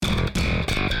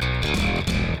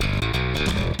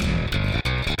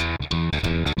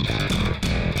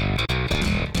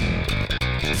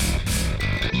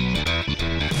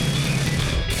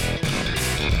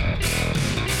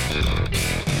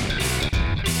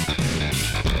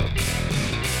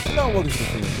Hello and welcome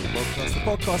to the Free Football Podcast, the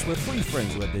podcast where three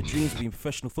friends who had their dreams of being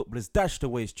professional footballers dashed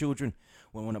away as children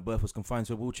when one at birth was confined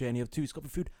to a wheelchair and the other two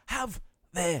Scotland food have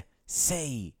their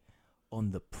say on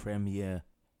the Premier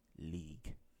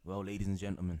League. Well, ladies and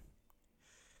gentlemen,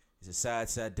 it's a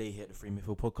sad day here at the Free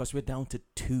Midfield Podcast. We're down to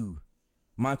 2.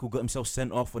 Michael got himself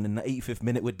sent off on the 85th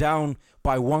minute. We're down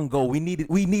by 1 goal. We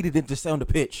needed him to stay on the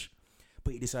pitch,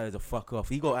 but he decided to fuck off.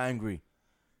 He got angry.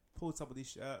 Pulled somebody's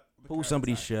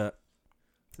shirt.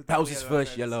 That was his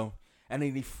first yellow. And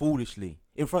then he foolishly,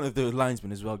 in front of the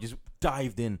linesman as well, just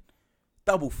dived in.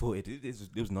 Double-footed.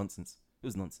 It was nonsense. It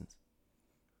was nonsense.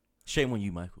 Shame on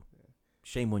you, Michael. Yeah.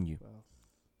 Shame on you. Well.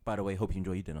 By the way, hope you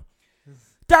enjoy your dinner.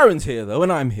 Darren's here, though,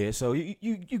 and I'm here, so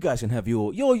you guys can have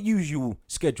your usual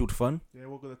scheduled fun. Yeah,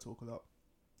 we're going to talk a lot.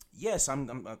 Yes, I'm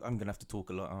going to have to talk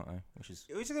a lot, aren't I? Which is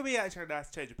going to be actually a nice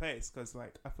change of pace, because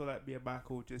I feel like me and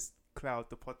Michael just cloud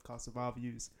the podcast with our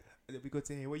views. And it'd be good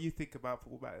to hear what you think about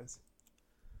football matters.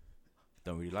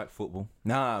 Don't really like football.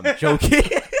 Nah, I'm joking.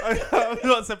 I'm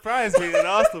not surprised being an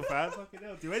Arsenal fan. Fucking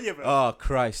hell, do any of it. Oh,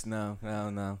 Christ, no.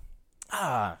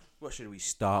 What should we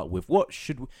start with? What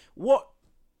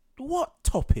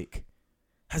topic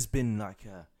has been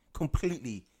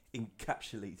completely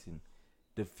encapsulating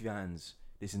the fans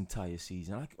this entire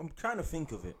season? I'm trying to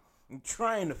think of it.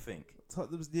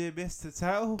 Tottenham's near miss to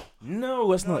tell?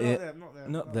 No, that's not it.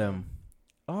 Not them.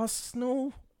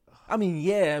 Arsenal? I mean,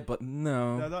 yeah, but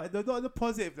no. No, not in the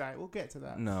positive light. We'll get to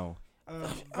that. No.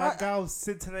 Van Gaal's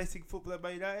scintillating football at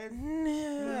Man United?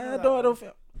 Nah, I don't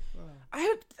feel...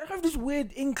 I have this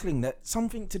weird inkling that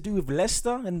something to do with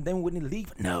Leicester and then winning the league.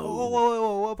 But no.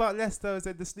 Whoa. What about Leicester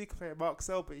and the snooker player Mark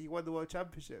Selby? He won the World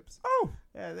Championships. Oh.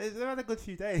 Yeah, they've had a good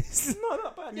few days.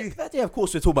 Not bad. Yeah, of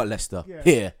course we're talking about Leicester. Yeah.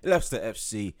 Here, Leicester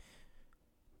FC.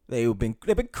 They've been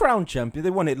crowned champions. They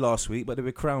won it last week, but they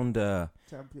were crowned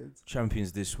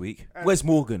champions this week. Where's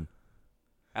Morgan?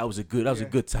 That was a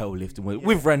good title lifting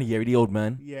with Ranieri, the old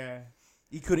man. Yeah.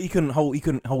 He couldn't hold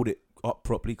it up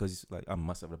properly because I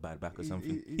must have a bad back or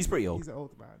something. He's pretty old. He's an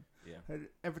old man. Yeah. And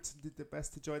Everton did their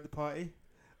best to join the party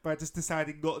by just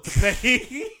deciding not to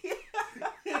play.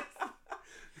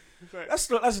 That's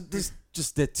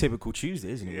just their typical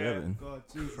Tuesday, isn't it? Yeah. Everton? God,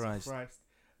 Jesus Christ.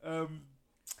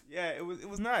 Yeah, it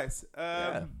was nice.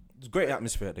 It was great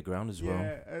atmosphere at the ground as well.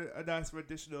 Yeah, a nice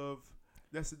rendition of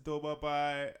Lesson Doma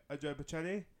by Andrea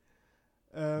Bocelli.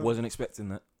 Wasn't expecting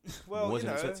that. Well,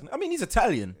 expecting that. I mean, he's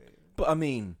Italian, but I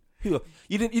mean, you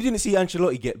didn't see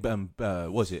Ancelotti get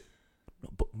was it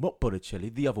not Botticelli?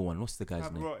 The other one. What's the guy's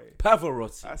name?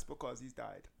 Pavarotti. That's because he's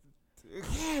died.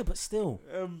 Yeah, but still.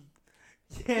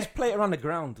 Just play it around the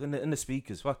ground in the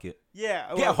speakers. Fuck it.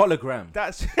 Yeah. Get a hologram.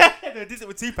 That's no, did it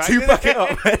with Tupac. Tupac it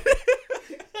up.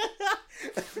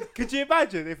 Could you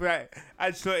imagine if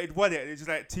Ancelotti had won it and it's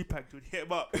just Tupac would hit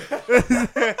him up?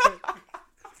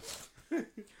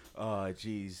 Oh,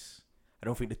 jeez. I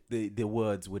don't think the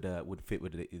words would fit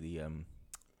with the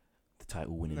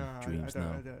title winning dreams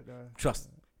now. I don't know. Trust.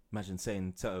 Imagine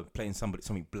playing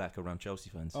something black around Chelsea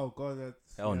fans. Oh God.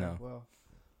 No. Well.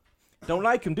 Don't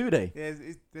like him, do they? Yeah,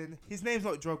 his name's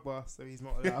not Drogba, so he's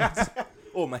not allowed.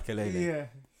 Or Makelele. Yeah.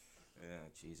 Yeah,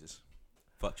 Jesus.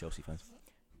 Fuck Chelsea fans.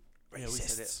 Yeah, we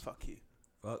said it. Fuck you.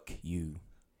 Fuck you.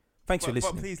 Thanks for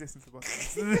listening. But please listen to the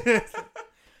podcast.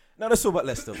 Now let's talk about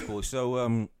Leicester, of course.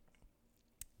 So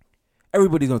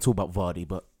everybody's gonna talk about Vardy,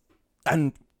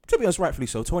 and to be honest, rightfully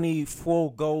so.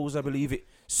 24 goals, I believe it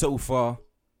so far.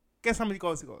 Guess how many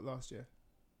goals he got last year?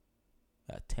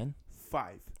 10.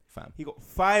 5. Fam. He got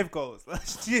 5 goals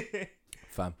last year.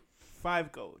 Fam.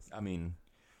 5 goals. I mean,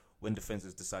 when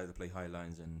defenders decide to play high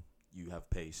lines and you have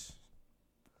pace,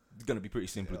 it's going to be pretty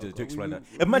simple to explain that.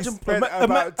 Imagine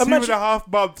about 2.5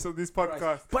 months on this podcast.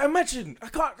 Right. But imagine,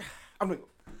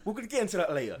 we're going to get into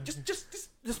that later.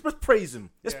 Just praise him.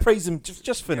 Let's praise him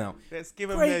just for now. Let's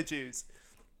give him their dues.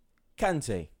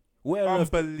 Kante.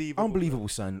 Unbelievable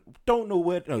sign. Don't know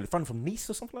where. No, the from Nice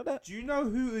or something like that. Do you know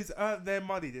who has earned their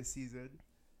money this season?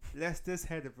 Leicester's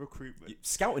head of recruitment.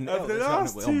 Scouting. Over the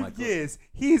last 2 years,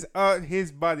 he's earned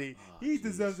his money. He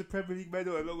deserves a Premier League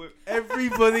medal along with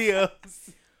everybody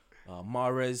else.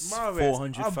 Mahrez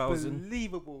 400,000.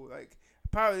 Unbelievable.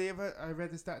 Apparently, I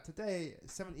read the stat today,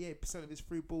 78% of his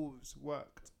free balls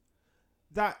worked.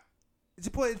 That, to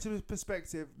put it into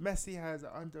perspective, Messi has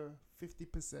under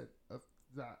 50% of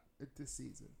that this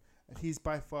season. And he's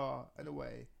by far and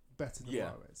away better than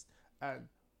Mahrez. And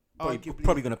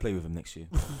Probably going to play with him next year.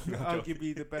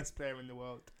 Arguably the best player in the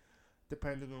world,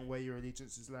 depending on where your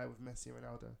allegiances lie with Messi and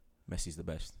Ronaldo. Messi's the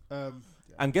best.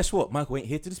 And guess what? Michael ain't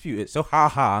here to dispute it, so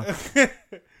ha.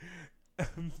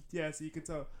 Yeah, so you can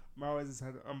tell Mahrez has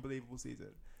had an unbelievable season.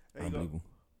 Unbelievable.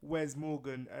 Wes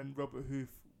Morgan and Robert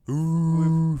Huth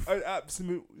Oof. with an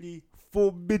absolutely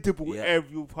formidable Yeah.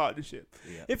 aerial partnership.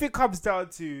 Yeah. If it comes down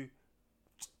to,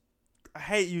 I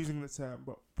hate using the term,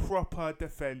 but proper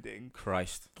defending,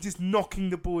 Christ. just knocking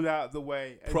the ball out of the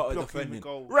way and Proper blocking defending. the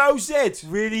goal. Rosette.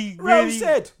 Really,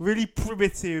 Rosette. really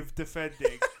primitive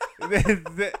defending. then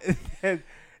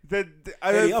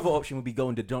The other option would be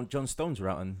going to John Stones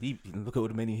route and look at all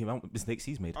the many mistakes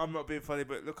he's made. I'm not being funny,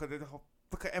 but look at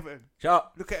Everton. Shut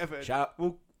up. Look at Everton. Shut up.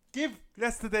 We'll give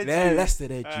Leicester their Yeah, due. Leicester,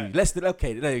 they're due. Leicester,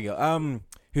 okay, there you go.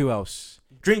 Who else?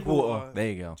 Drinkwater. There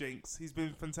you go. Jinx. He's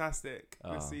been fantastic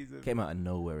this season. Came out of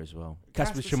nowhere as well.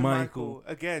 Casper Schmeichel. Schmeichel.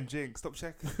 Again, Jinx. Stop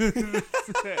checking.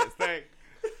 It's like,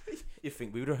 You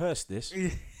think we would rehearse this?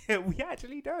 yeah, we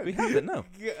actually don't. We haven't, no.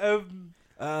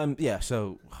 Yeah,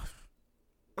 so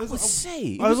I would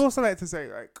say I would also like to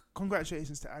say, like,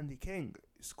 congratulations to Andy King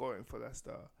scoring for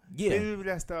Leicester. yeah. Been with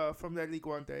Leicester from their League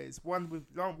One days. Won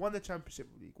the championship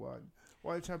of League One.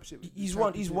 Won the championship. He's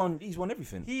won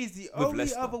everything. He is the with only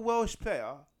Leicester. other Welsh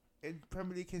player in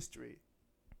Premier League history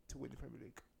to win the Premier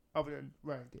League, other than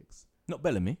Ryan Giggs. Not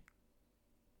Bellamy.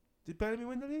 Did Bellamy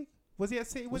win the league? Was he at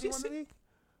City? Was he he won at the City? league?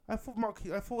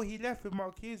 I thought he left with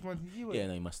Mark Hughes when he went. Yeah,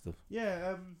 no, he must have.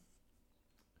 Yeah.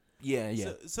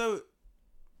 Yeah. So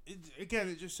again,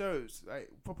 it just shows like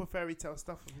proper fairy tale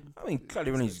stuff. Of him. I mean,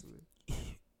 clearly when he's,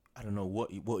 I don't know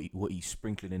what he's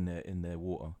sprinkling in their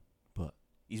water, but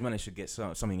he's managed to get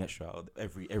something extra out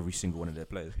of every single one of their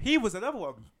players. He was another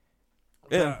one.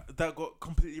 Yeah. That got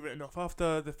completely written off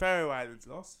after the Faroe Islands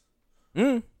loss.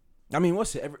 I mean,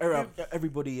 what's it?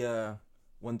 Everybody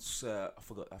once I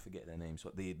forget their names.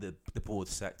 But the board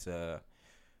sacked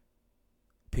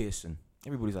Pearson.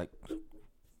 Everybody's like,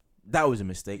 that was a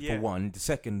mistake for one. The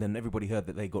second, then everybody heard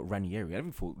that they got Ranieri.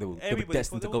 Everybody thought they were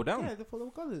destined to go down. Yeah, they thought they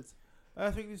were colours. I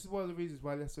think this is one of the reasons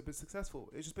why Leicester have been successful.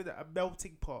 It's just been a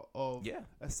melting pot of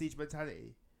a siege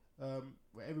mentality,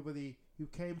 where everybody who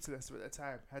came to Leicester at the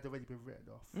time had already been written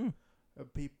off.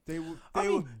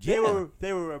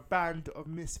 They were a band of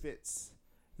misfits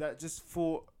that just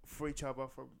fought for each other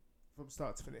from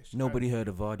start to finish. Nobody heard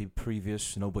of Vardy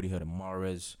previous. Nobody heard of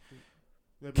Mahrez.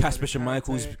 Casper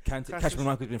Schmeichel's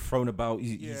been thrown about.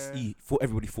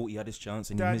 Everybody thought he had his chance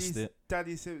and he missed it.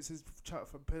 Danny Simpson's shot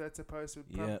from pillar to post with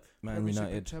Man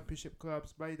United, Championship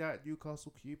clubs, Man United,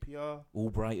 Newcastle, QPR, all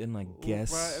Brighton, I guess.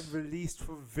 Brighton released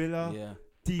from Villa. Yeah.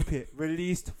 Deep it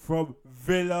released from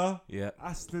Villa. Yeah.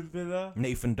 Aston Villa.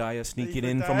 Nathan Dyer sneaking Nathan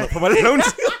in Dyer. from a loan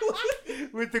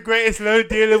with the greatest loan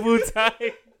deal of all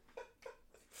time.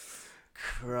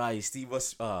 Christ, he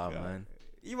was. Man.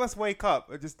 You must wake up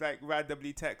and just like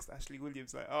randomly text Ashley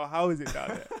Williams like, "Oh, how is it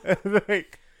down there?"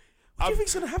 Like, what do you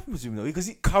think's gonna happen with him though? Because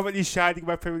he currently shining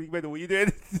my Premier League medal. What are you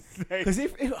doing? Because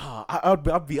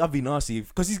I'd be nasty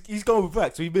because he's going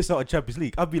back, so he missed out on Champions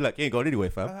League. I'd be like, he ain't going anywhere,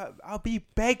 fam. I'll be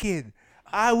begging.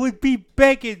 I would be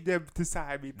begging them to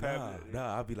sign me permanently.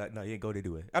 Nah, I'd be like, no, you ain't going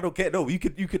anywhere. I don't care. No, you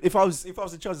could. If I was in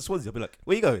charge of Swansea, I'd be like,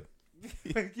 where you going?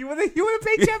 you wanna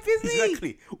play Champions League?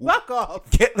 Exactly. Fuck off.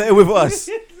 Get there with us.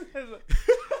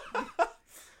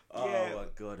 Oh my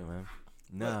god, man.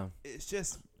 No. It's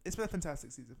been a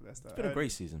fantastic season for Leicester. It's been a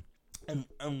great season.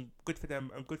 And good for them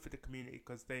and good for the community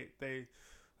because they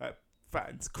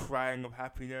fans crying of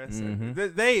happiness. Mm-hmm.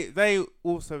 And they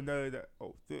also know that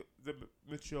the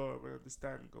mature and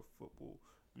understanding of football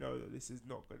know that this is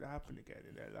not going to happen again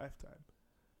in their lifetime.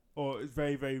 Or it's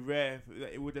very, very rare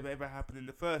that it would have ever happened in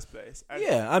the first place. And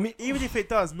I mean, even if it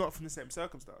does, not from the same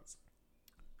circumstance.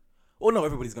 Well, no,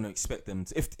 everybody's going to expect them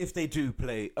to, if they do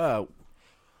play. I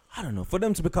don't know, for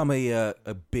them to become a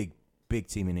big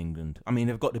team in England. I mean,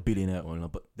 they've got the billionaire owner,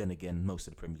 but then again, most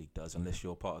of the Premier League does, unless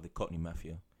you're part of the Cockney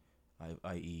Mafia,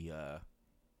 i.e.,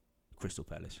 Crystal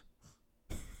Palace.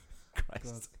 Christ.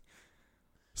 God.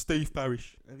 Steve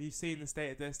Parish. Have you seen the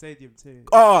state of their stadium too?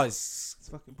 Oh, it's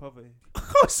fucking poverty.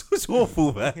 it's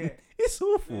awful, man. Yeah. It's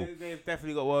awful. They've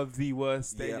definitely got one of the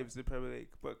worst stadiums in the Premier League.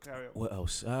 But carry on. What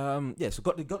else? So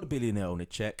got the billionaire owner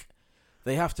check.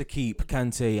 They have to keep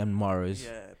Kante and Mahrez.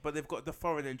 Yeah, but they've got the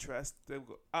foreign interest. They've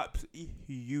got absolutely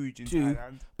huge in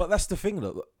Thailand. But that's the thing,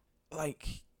 though.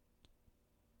 Like,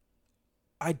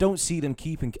 I don't see them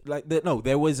keeping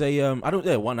there was a I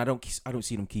don't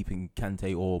see them keeping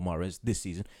Kante or Mahrez this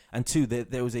season. And two,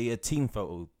 there was a team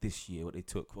photo this year what they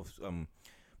took of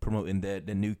promoting their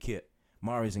new kit.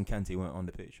 Mahrez and Kante weren't on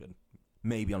the pitch. And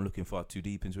maybe I'm looking far too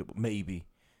deep into it, but maybe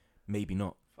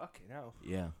not. Fucking hell.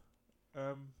 Yeah.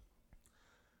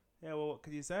 Yeah, well, what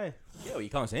can you say? Yeah, well, you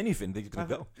can't say anything. They're just gonna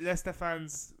go. Leicester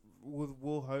fans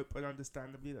will hope and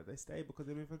understandably that they stay because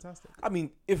they've been fantastic. I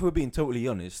mean, if we're being totally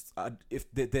honest, if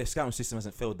their scouting system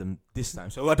hasn't failed them this time,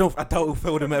 so I doubt it'll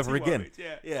fail them ever again.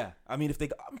 Yeah. Yeah, I mean,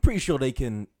 I'm pretty sure they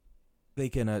can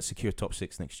secure top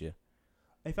 6 next year.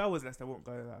 If I was Leicester, I wouldn't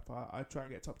go that far. I'd try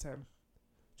and get top 10.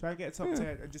 Try and get top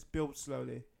 10 and just build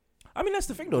slowly. I mean, that's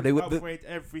the thing though. They would upgrade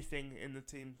everything in the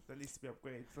team that needs to be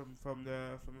upgraded from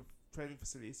the training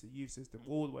facilities to youth system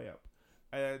all the way up.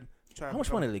 And try. How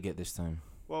much money did they get this time?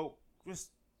 Well,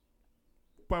 just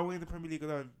by winning the Premier League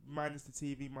alone, minus the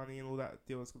TV money and all that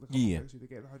deals, they're getting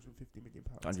 £150 million.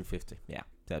 150, yeah,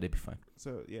 they'd be fine.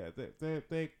 So yeah,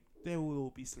 they will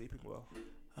all be sleeping well.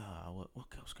 What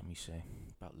else can we say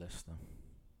about Leicester?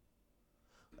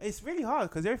 It's really hard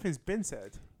because everything's been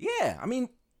said. Yeah, I mean,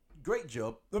 great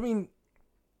job. I mean,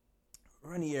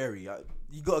 Ranieri,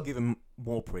 you got to give him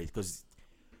more praise because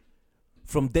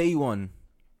from day one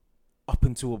up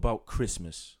until about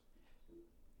Christmas,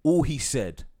 all he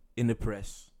said in the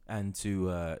press and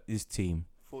to his team,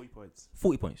 40 points.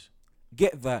 40 points.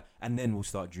 Get that and then we'll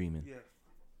start dreaming. Yeah.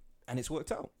 And it's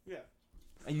worked out. Yeah.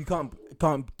 And you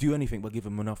can't do anything but give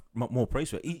him more praise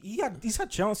for it. He's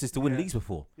had chances to win leagues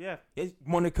before. Yeah.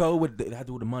 Monaco had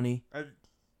all the money. And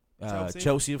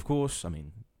Chelsea, of course. I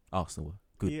mean, Arsenal were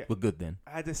good. Yeah. We're good then.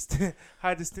 had a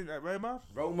stint at Roma.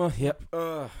 Yep.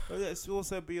 But let's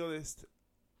also be honest.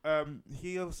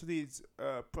 He also needs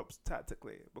props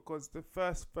tactically because the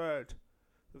first third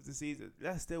of the season,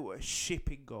 Leicester were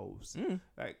shipping goals.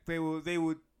 Like they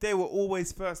were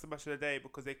always first in match of the day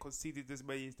because they conceded as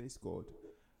many as they scored.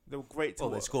 They were great to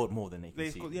watch. They scored more than they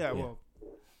conceded. Scored, yeah, well.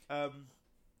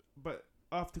 But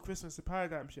after Christmas, the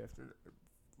paradigm shift.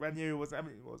 Ranieri was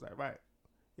like, right,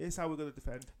 here's how we're going to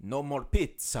defend. No more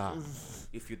pizza.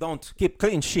 If you don't keep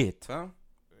clean shit, huh?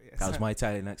 Yeah, that was my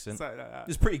Italian accent. Something like that.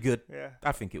 It's pretty good. Yeah.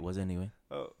 I think it was anyway.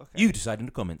 Oh, okay. You decide in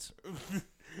the comments.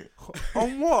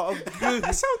 On what?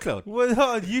 SoundCloud. Well, not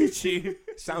on YouTube.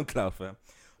 SoundCloud,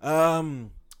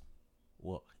 fam.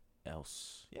 What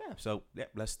else? Yeah, so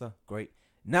Leicester, great.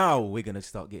 Now we're gonna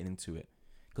start getting into it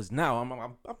because now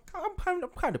I'm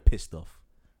kind of pissed off.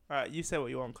 Alright, you say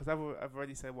what you want because I've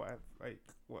already said what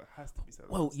has to be said.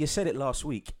 Well, you said it last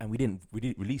week and we didn't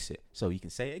release it, so you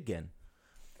can say it again.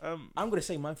 I'm gonna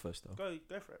say mine first though. Go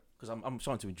for it. Because I'm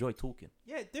starting to enjoy talking.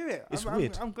 Yeah, do it. It's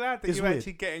weird. I'm glad that It's you're weird.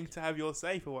 actually getting to have your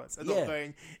say for once and not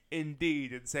going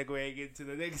indeed and segueing into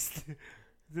the next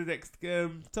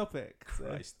topic. So.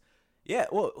 Christ. Yeah.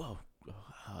 Well.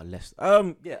 Less.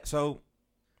 Yeah. So.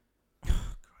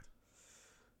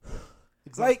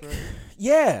 Exactly.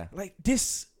 Like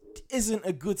this isn't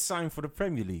a good sign for the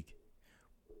Premier League.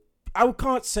 I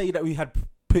can't say that we had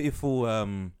pitiful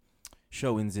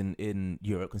showings in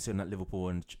Europe, considering that Liverpool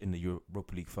and in the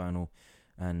Europa League final,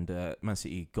 and Man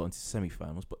City got into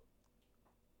semi-finals. But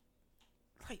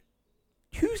like,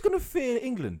 who's gonna fear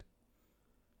England?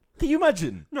 Can you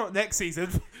imagine? Not next season.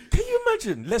 Can you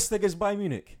imagine Leicester against Bayern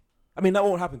Munich? I mean, that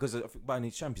won't happen because Bayern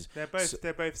is champions.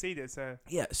 They're both seeded. So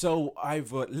yeah. So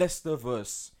either Leicester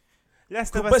versus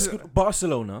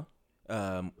Barcelona,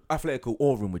 Atletico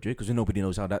or Real Madrid, because nobody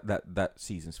knows how that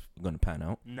season's going to pan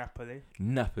out.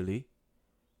 Napoli.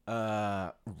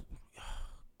 God.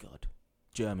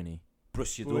 Germany.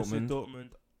 Borussia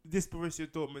Dortmund. This Borussia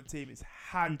Dortmund team is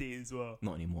handy as well.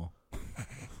 Not anymore.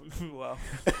 Well.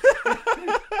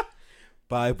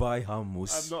 Bye,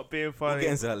 hummus. I'm not being funny. We'll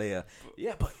get into that later.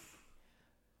 Yeah, but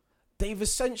they've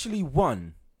essentially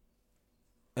won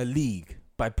a league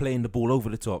by playing the ball over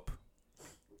the top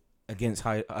against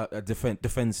high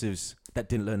defensives that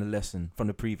didn't learn a lesson from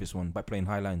the previous one by playing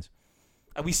high lines.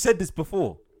 And we said this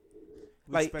before.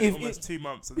 We spent almost 2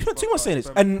 months. We spent 2 months saying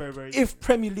this. And if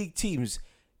Premier League teams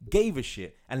gave a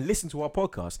shit and listened to our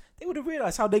podcast, they would have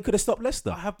realised how they could have stopped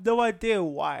Leicester. I have no idea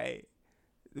why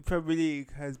the Premier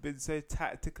League has been so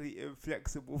tactically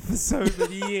inflexible for so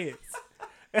many years.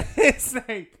 It's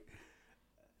like...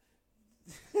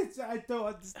 I don't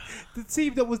understand. The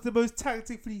team that was the most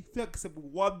tactically flexible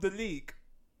won the league.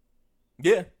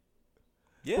 Yeah.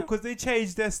 Yeah. Because they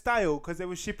changed their style because they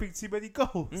were shipping too many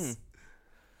goals.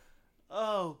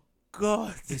 Oh,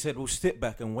 God. He said, we'll sit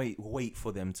back and wait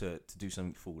for them to do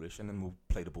something foolish, and then we'll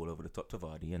play the ball over the top to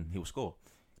Vardy and he'll score.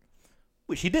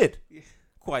 Which he did. Yeah.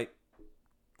 Quite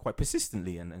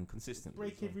persistently and consistently.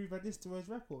 Breaking Ruud van Nistelrooy's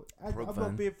record. I'm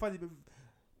not being funny, but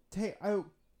I don't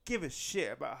give a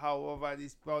shit about how well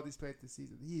Vardy's played this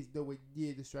season. He is nowhere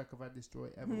near the striker Van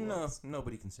Nistelrooy ever was. No,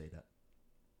 nobody can say that.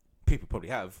 People probably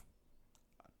have,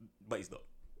 but he's not.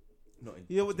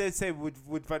 You know what they'd say?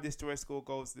 Would Van Nistelrooy score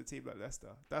goals in a team like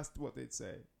Leicester? That's what they'd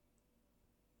say.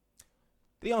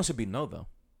 The answer would be no, though.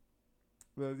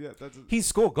 Well, yeah, that's He's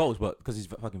scored goals, but because he's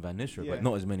fucking Van Nistelrooy, Yeah. but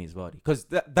not as many as Vardy. Because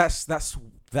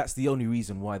that's the only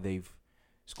reason why they've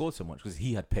scored so much. Because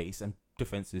he had pace and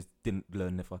defenses didn't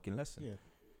learn their fucking lesson. yeah.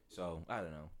 So I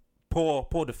don't know.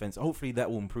 Poor defense. Hopefully that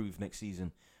will improve next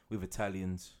season with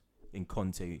Italians in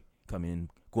Conte coming in,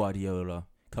 Guardiola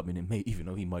coming in, even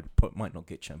though he might not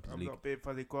get Champions I'm League. not being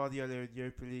funny. Guardiola in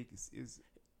Europa League is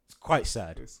It's quite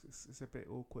sad. it's a bit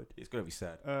awkward. It's gonna be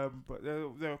sad. But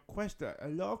there are questions. A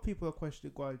lot of people are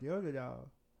questioning Guardiola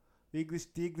now. The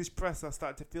English press are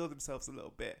starting to feel themselves a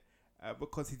little bit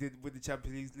because he didn't win the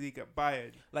Champions League at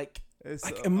Bayern. Like It's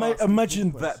Like, sort of asking imagine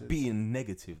people that questions. being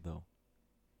negative, though.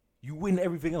 You win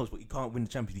everything else, but you can't win the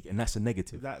Champions League, and that's a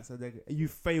negative. That's a negative. You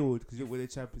failed because you didn't win the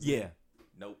Champions League. Yeah.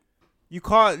 Nope. You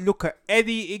can't look at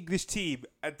any English team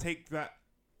and take that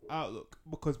outlook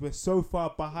because we're so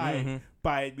far behind Mhm.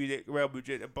 Bayern Munich, Real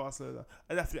Madrid, and Barcelona,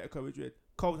 and Atletico Madrid.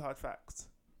 Cold hard facts.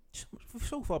 We're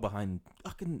so far behind.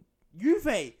 Juve,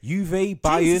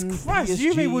 Bayern, Jesus Christ,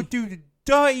 PSG. Juve would do the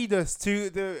dirtiness to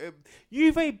the.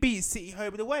 Juve beat City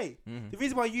home and away. Mhm. The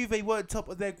reason why Juve weren't top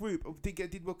of their group of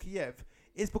Dinamo Kiev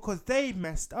is because they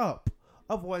messed up.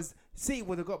 Otherwise, City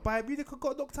would have got Bayern Munich and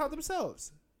got knocked out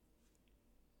themselves.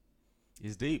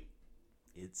 It's deep.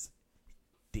 It's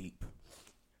deep.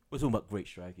 We're talking about great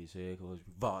strikers here, because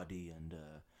Vardy and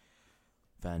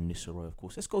Van Nistelrooy, of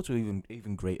course. Let's go to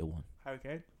even greater one.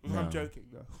 Hurricane? No. I'm joking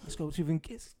though. Let's go to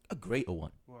it's a greater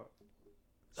one. What?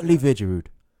 Olivier Giroud.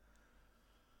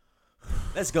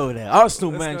 Let's go there.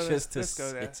 Arsenal, Let's go there. Manchester Let's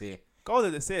go there. City. Goal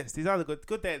and assist. He's had a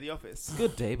good day at the office.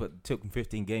 Good day, but it took him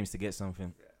 15 games to get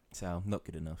something. So not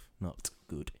good enough. Not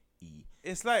good.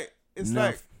 It's like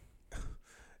Enough.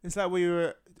 it's like when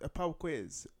you're a pub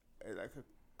quiz, like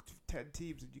 10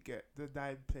 teams, and you get the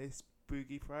 9th place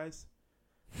boogie prize.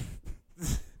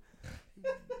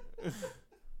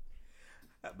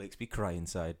 That makes me cry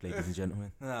inside, ladies and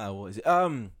gentlemen. What is it?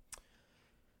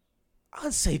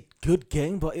 I'd say good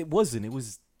game, but it wasn't. It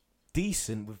was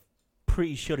decent with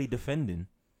pretty shoddy defending.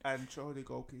 And shoddy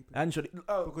goalkeeper. And shoddy.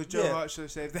 Oh, Because Joe yeah. Hart should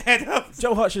have saved the head up.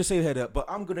 Joe Hart should have saved head up, but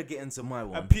I'm gonna get into my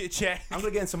one. And Peter Cech. I'm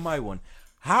gonna get into my one.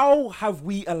 How have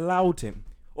we allowed him,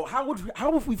 or how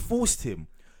have we forced him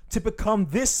to become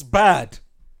this bad?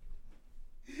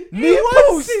 Near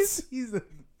post.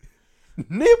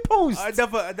 Near post.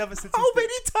 Another statistic. How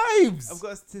many times? I've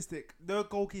got a statistic. No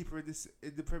goalkeeper in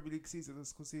the Premier League season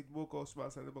has conceded more goals from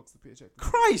outside the box than Peter Cech.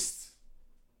 Christ.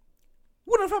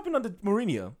 Wouldn't have happened under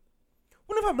Mourinho.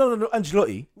 Wouldn't have happened under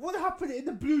Ancelotti. What happened in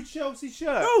the blue Chelsea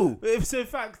shirt? No. Ipso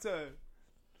facto.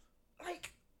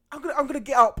 Like, I'm gonna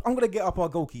get up our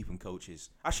goalkeeping coaches.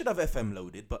 I should have FM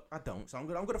loaded, but I don't. So I'm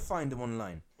gonna find them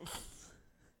online.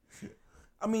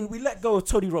 I mean, we let go of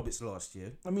Tony Roberts last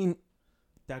year. I mean,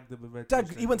 Dagenham and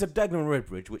Redbridge. he went to Dagenham and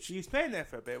Redbridge, which He was playing there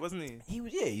for a bit, wasn't he? he's I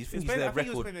think he was their playing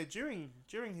record. there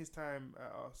during his time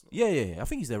at Arsenal. Yeah. I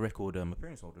think he's their record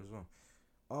appearance holder as well.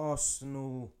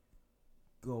 Arsenal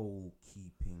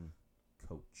goalkeeping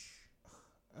coach.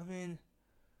 I mean,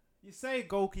 you say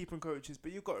goalkeeping coaches,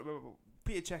 but you've got to remember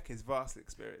Peter Cech is vast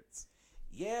experience.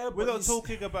 Yeah, but We're not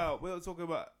talking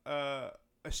about a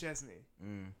Chesney.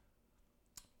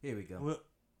 Here we go.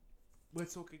 We're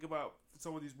talking about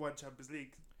someone who's won Champions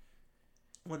League,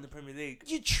 won the Premier League.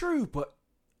 You're true, but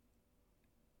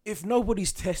if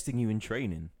nobody's testing you in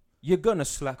training, you're gonna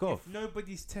slack off. If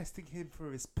nobody's testing him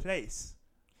for his place.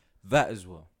 That as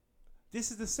well.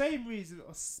 This is the same reason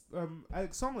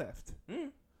Alex Song left.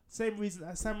 Same reason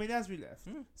that Sammy Nasri left.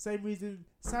 Same reason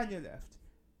Sanya left.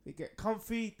 They get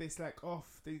comfy, they slack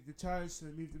off, they challenge to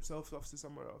move themselves off to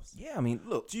somewhere else. Yeah, I mean,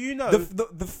 look. Do you know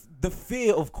the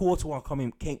fear of Courtois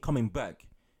coming back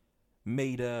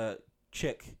made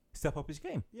Czech step up his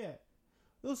game? Yeah.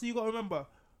 Also, you got to remember,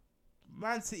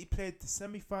 Man City played the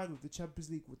semi-final of the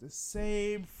Champions League with the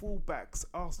same fullbacks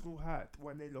Arsenal had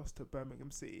when they lost to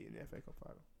Birmingham City in the FA Cup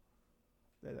final.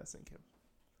 Let that sink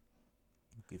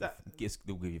in.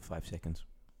 They'll give you 5 seconds.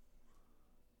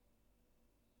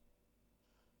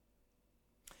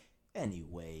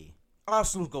 Anyway,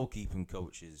 Arsenal goalkeeping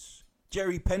coaches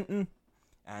Jerry Penton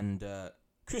and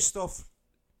Christophe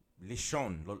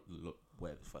Lichon.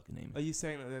 Whatever the fucking name. Are you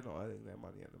saying that they're not earning their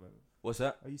money at the moment? What's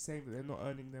that? Are you saying that they're not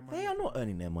earning their money? They are not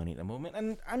earning their money at the moment,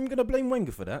 and I'm gonna blame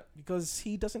Wenger for that because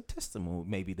he doesn't test them, or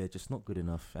maybe they're just not good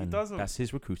enough, and that's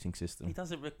his recruiting system. He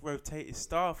doesn't rotate his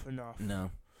staff enough. No.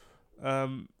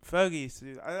 Fergie used to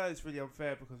do that. I know it's really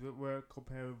unfair because we're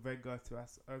comparing Wenger to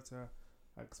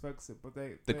Alex Ferguson, but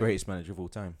they're The greatest manager of all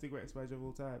time. the greatest manager of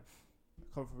all time.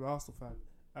 Come from an Arsenal fan,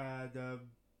 and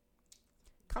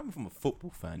Coming from a football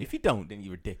fan. If you don't, then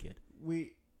you're a dickhead.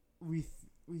 we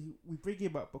bring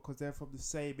him up because they're from the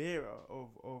same era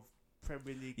of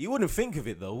Premier League. You wouldn't think of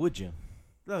it though, would you?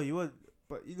 No, you wouldn't.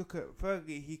 But you look at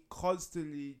Fergie, he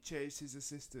constantly changed his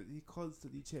assistant. He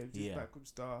constantly changed his backroom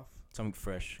staff. Something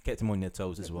fresh. Kept them on their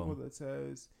toes as Kept well. them on their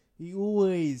toes. He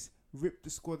always ripped the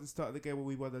squad and started the game when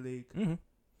we won the league. Mm-hmm.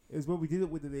 It was when we didn't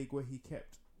win the league where he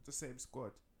kept the same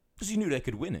squad. Because you knew they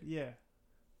could win it. Yeah.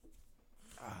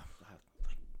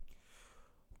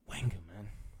 Wenger, man.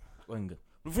 Wenger.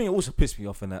 The thing that also pissed me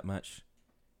off in that match,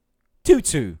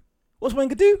 2-2. What's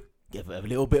Wenger do? Give it a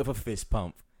little bit of a fist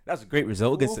pump. That's a great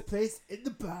result. Fourth place in the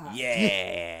bag.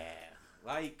 Yeah.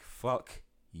 Like, fuck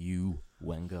you,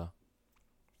 Wenger.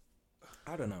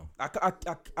 I don't know.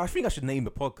 I think I should name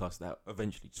the podcast that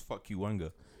eventually. Just fuck you,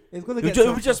 Wenger. It's gonna It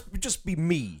would just be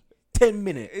me. 10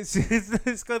 minutes.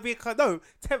 It's gonna be fuck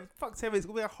 10 minutes. It's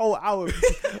gonna be a whole hour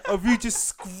of you just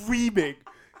screaming,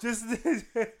 just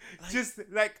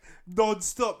like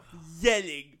non-stop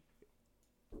yelling.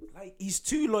 Like, he's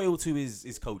too loyal to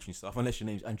his coaching stuff, unless your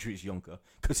name's Andreas Jonker,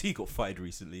 because he got fired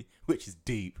recently, which is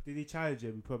deep. Did he challenge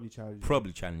him? He probably challenged him.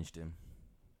 Probably challenged him.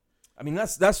 I mean,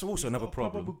 that's also another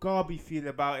problem. What Mugabe feel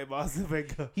about him, Arsene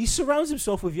Wenger? He surrounds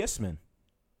himself with yes men.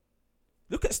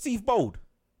 Look at Steve Bold.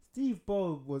 Steve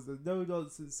Bold was a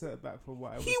no-nonsense centre-back from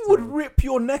what I was He would told. rip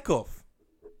your neck off.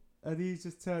 And he's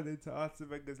just turned into Arsene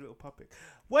Wenger's little puppet.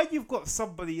 When you've got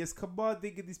somebody as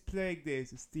commanding in his playing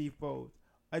days as Steve Bold,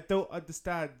 I don't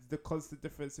understand the constant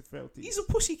defensive frailty. He's a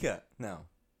pussycat now.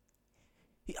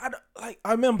 I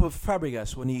remember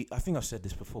Fabregas when I think I've said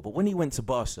this before, but when he went to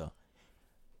Barca,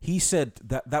 he said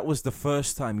that was the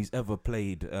first time he's ever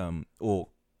played or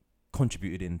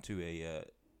contributed into a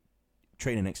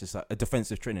training exercise, a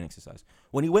defensive training exercise.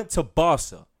 When he went to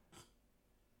Barca,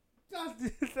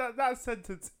 that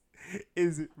sentence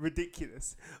is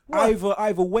ridiculous.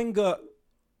 Either Wenger,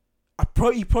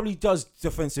 he probably does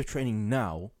defensive training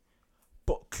now,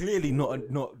 but clearly not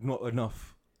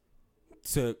enough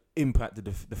to impact the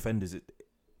defenders.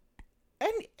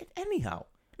 Anyhow,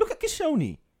 look at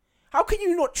Koscielny. How can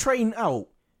you not train out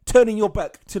turning your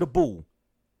back to the ball?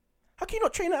 How can you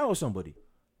not train it out with somebody?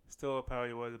 Still,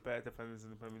 apparently, one of the better defenders in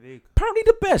the Premier League, Apparently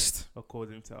the best.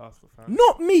 according to Arsenal fans.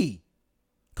 Not me.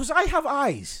 Because I have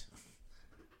eyes.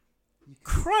 You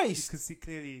Christ. can see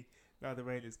clearly now the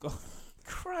rain is gone.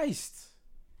 Christ.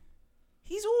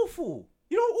 He's awful.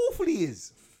 You know how awful he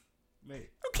is? Mate,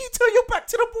 How can you turn your back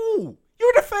to the ball?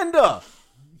 You're a defender.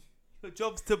 your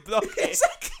job's to block it.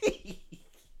 Exactly.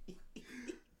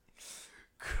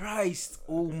 Christ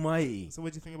almighty. So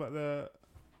what do you think about the...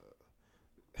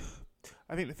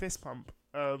 I think the fist pump,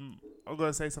 I'm going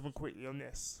to say something quickly on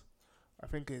this. I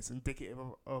think it's indicative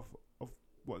of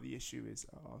what the issue is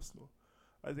at Arsenal.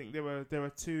 I think there are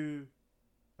two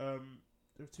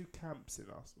camps in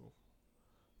Arsenal.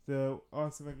 The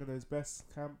Arsene Wenger knows best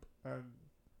camp and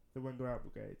the Wenger out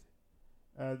brigade.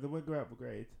 The Wenger out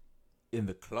brigade In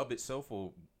the club itself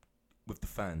or with the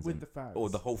fans? with the fans. Or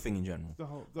the whole thing in general? The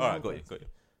whole Alright, got fans. you.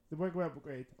 The Wenger out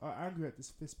brigade are angry at this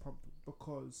fist pump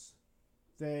because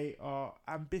they are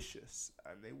ambitious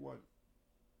and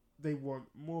they want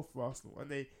more for Arsenal, and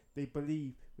they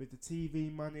believe with the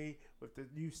TV money, with the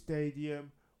new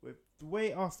stadium, with the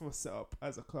way Arsenal is set up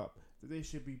as a club, that they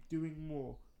should be doing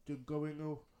more than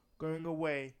going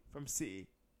away from City,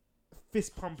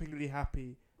 fist pumpingly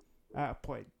happy at a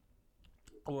point.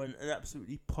 When an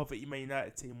absolutely poverty Man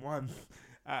United team won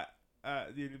at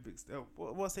the Olympics.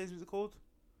 What stadium is it called?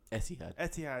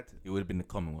 Etihad. It would have been the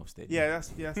Commonwealth Stadium. Yeah, that's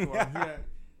the one. Yeah.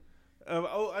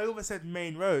 I almost said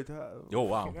Main Road. Oh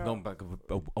wow, going back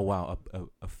a while,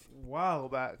 While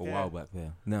back. a yeah. while back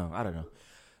there. No, I don't know.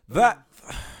 That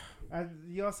And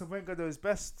the Arsene Wenger knows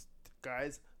best,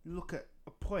 guys. Look at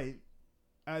a point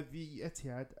at the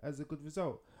Etihad as a good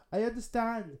result. I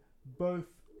understand both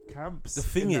camps. the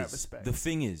thing in that is, respect.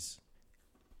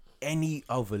 any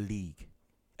other league,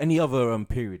 any other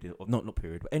period, or not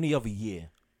period, but any other year,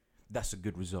 that's a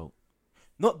good result.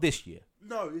 Not this year.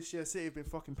 No, this year City have been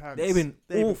fucking pants. They've been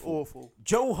awful. awful.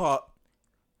 Joe Hart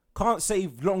can't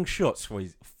save long shots for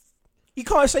his. He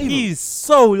can't save them. He's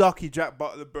so lucky Jack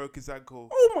Butler broke his ankle.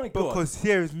 Oh my god! Because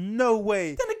there is no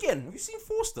way. Then again, have you seen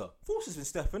Forster? Forster's been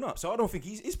stepping up, so I don't think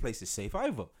his place is safe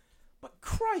either. But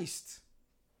Christ,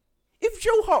 if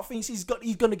Joe Hart thinks he's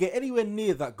gonna get anywhere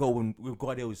near that goal when with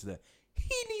Guardiola's there,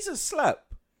 he needs a slap,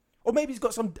 or maybe he's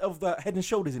got some of that head and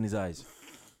shoulders in his eyes.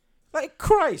 Like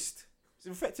Christ, it's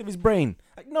infected his brain.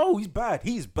 Like no, he's bad.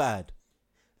 He's bad.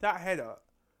 That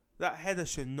header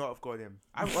should not have gone in.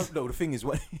 No, the thing is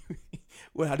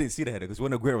when I didn't see the header, because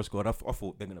when Aguero scored, I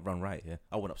thought they're gonna run right here.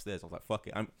 I went upstairs. I was like, fuck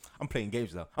it. I'm playing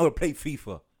games now. I'm gonna play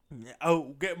FIFA.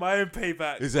 Oh, get my own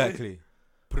payback. Exactly.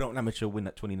 Put it on amateur, win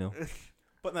that 20-0.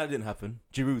 But that didn't happen.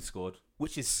 Giroud scored,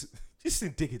 which is Just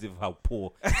indicative of how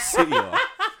poor City are.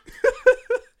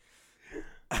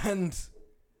 And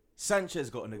Sanchez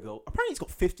got in a goal. Apparently he's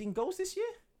got 15 goals this year.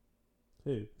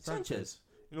 Who? Sanchez.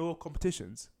 In all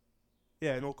competitions.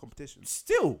 Yeah, in all competitions.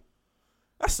 Still.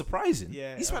 That's surprising.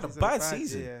 Yeah, He's had a he's bad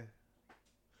season. Yeah.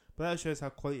 But that shows how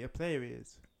quality a player he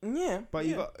is. Yeah. But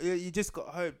you just got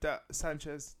to hope that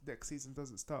Sanchez next season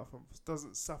doesn't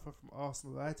suffer from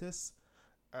Arsenalitis,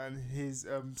 and his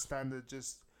standard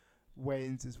just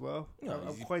wanes as well. No,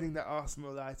 I'm coining that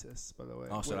Arsenalitis, by the way.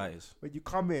 Arsenalitis. When you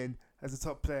come in as a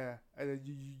top player and then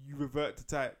you revert to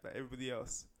type like everybody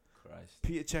else. Christ.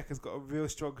 Peter Cech has got a real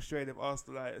strong strain of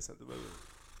Arsenalitis at the moment.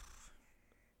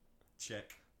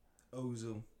 Check.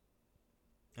 Ozil.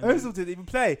 Ozil didn't even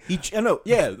play.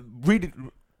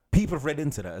 People have read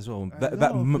into that as well.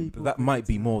 That might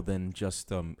be more than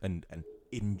just an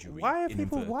injury.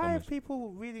 Why are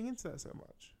people reading into that so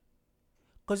much?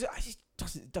 Because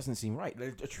it doesn't seem right.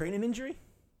 A training injury.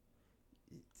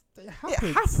 It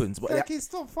happens, but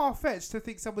it's not far fetched to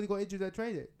think somebody got injured at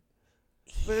training.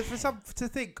 But for some to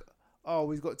think,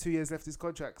 he's got 2 years left his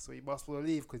contract, so he must want to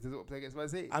leave because he doesn't want to play against Man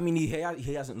City. I mean,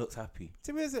 he hasn't looked happy.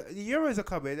 To me, the Euros are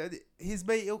coming, and his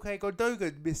mate Ilkay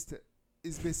Gundogan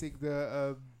is missing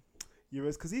the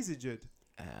Euros because he's injured.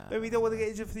 Maybe he don't want to get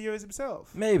injured for the Euros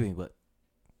himself. Maybe, but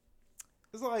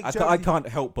it's not like I can't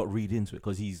help but read into it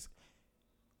because he's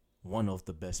one of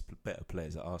the better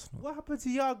players at Arsenal. What happened to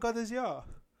Yar Gunners Yar?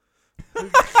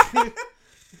 It's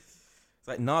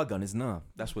like Gun is nah.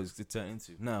 That's what it's turned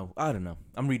into. No, I don't know.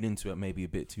 I'm reading into it maybe a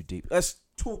bit too deep. Let's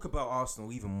talk about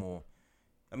Arsenal even more.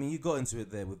 I mean, you got into it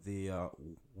there with the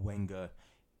Wenger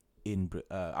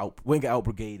out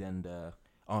brigade and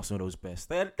Arsenal those best.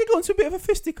 They got into a bit of a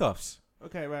fisticuffs.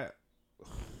 Okay, right.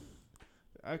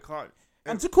 I can't.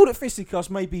 And to call it fisticuffs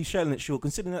may be shelling it short,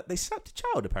 considering that they slapped a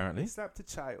child apparently. They slapped a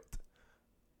child.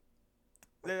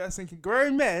 They're thinking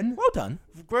grown men. Well done.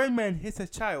 Grown men hit a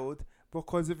child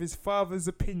because of his father's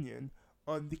opinion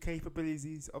on the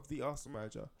capabilities of the Arsenal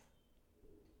manager.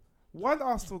 One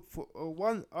Arsenal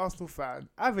fan,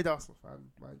 avid Arsenal fan,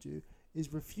 mind you,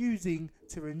 is refusing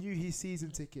to renew his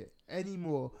season ticket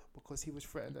anymore because he was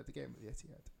threatened at the game at the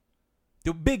Etihad.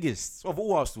 The biggest of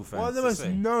all Arsenal fans. One of the most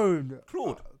known.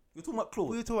 Claude. You're talking about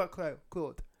Claude. We were talking about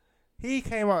Claude. He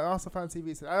came out on Arsenal Fan TV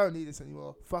and said, I don't need this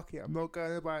anymore. Fuck it. I'm not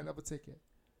going to buy another ticket.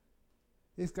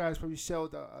 This guy's probably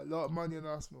shelled out a lot of money on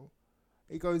Arsenal.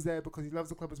 He goes there because he loves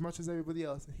the club as much as everybody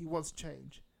else and he wants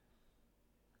change.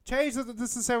 Change doesn't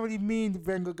necessarily mean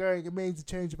Wenger going. It means a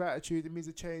change of attitude. It means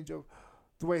a change of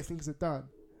the way things are done.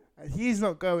 And he's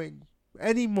not going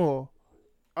anymore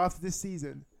after this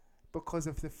season because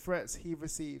of the threats he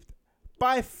received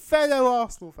by fellow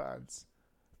Arsenal fans,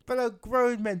 fellow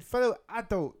grown men, fellow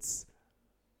adults.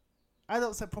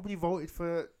 Adults that probably voted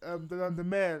for the London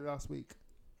Mayor last week.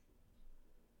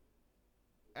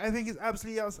 I think it's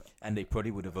absolutely outside. And they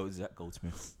probably would have voted Zach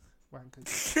Goldsmith.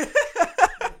 Wankers.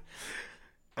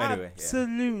 Anyway,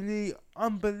 absolutely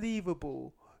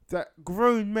unbelievable that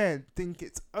grown men think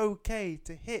it's okay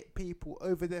to hit people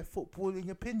over their footballing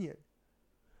opinion.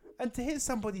 And to hit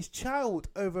somebody's child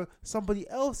over somebody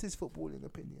else's footballing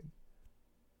opinion.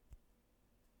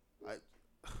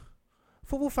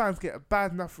 Football fans get a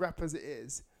bad enough rap as it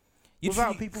is.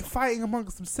 Without people fighting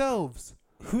amongst themselves.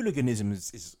 Hooliganism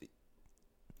is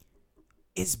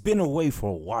it's been away for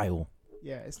a while.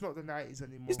 Yeah, it's not the 90s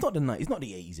anymore. It's not the 90s, it's not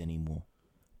the 80s anymore.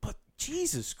 But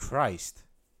Jesus Christ.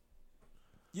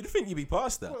 You'd think you'd be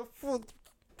past that. Well,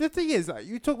 the thing is, like,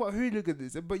 you talk about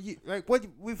hooliganism, but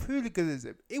with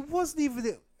hooliganism, it wasn't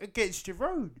even against your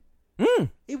own.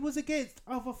 It was against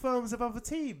other firms of other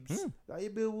teams. Like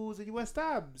your Millwalls and your West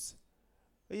Hams.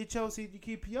 And your Chelsea and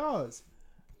your QPRs.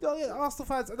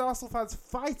 Arsenal fans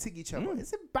fighting each other.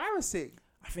 It's embarrassing.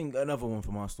 I think another one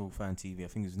from Arsenal Fan TV, I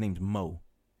think his name's Mo.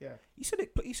 Yeah. He said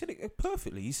it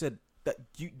perfectly. He said that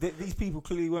these people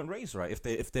clearly weren't raised right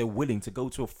if they're willing to go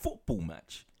to a football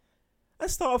match and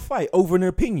start a fight over an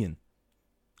opinion.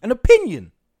 An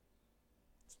opinion.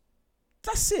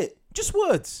 That's it. Just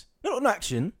words. Not an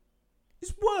action.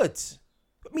 It's words.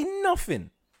 It mean nothing.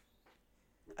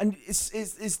 And this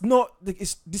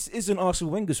isn't Arsene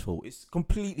Wenger's fault. It's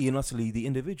completely and utterly the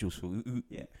individual's fault.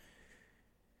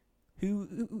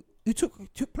 Who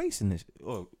took place in this?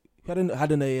 Or had a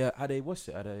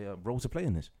role to play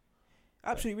in this?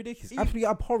 Absolutely ridiculous. Absolutely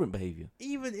abhorrent behaviour.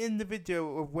 Even in the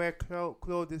video of where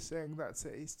Claude is saying that's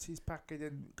it, he's packing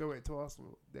and going to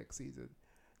Arsenal next season.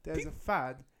 There's a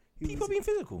fan. People being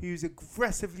physical. Who's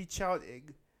aggressively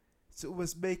shouting to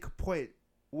almost make a point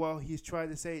while he's trying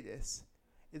to say this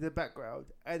in the background,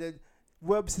 and then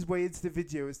worms his way into the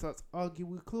video and starts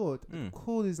arguing with Claude. And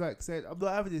Claude is like saying, "I'm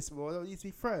not having this anymore. I don't need to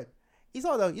be friend." He's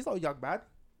not a young man.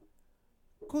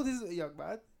 Cool, isn't a young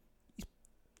man. He's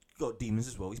got demons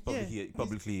as well. He's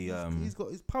publicly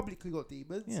He's publicly got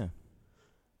demons. yeah.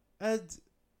 And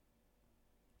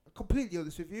completely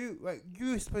honest with you, like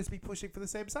you're supposed to be pushing for the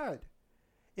same side.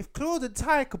 If Claude and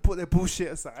Ty could put their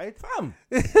bullshit aside, Fam.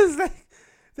 it's like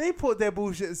they put their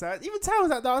bullshit aside. Even Ty was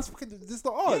like, "No, it's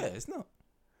not on." Yeah, it's not.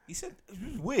 He said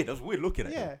it was weird. I was weird looking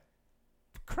at him. Yeah.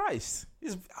 Christ,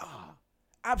 it's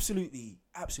absolutely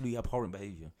abhorrent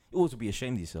behaviour. You ought to be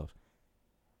ashamed of yourself.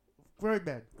 Grown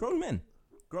men. Grown men,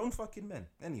 grown fucking men.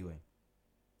 Anyway,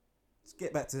 let's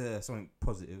get back to something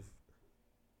positive.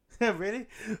 Really?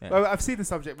 Yeah. Well, I've seen the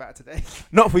subject matter today.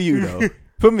 Not for you though.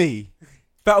 For me,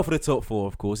 battle for the top four,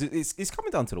 of course. It's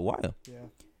coming down to the wire. Yeah.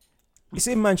 It's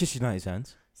in Manchester United's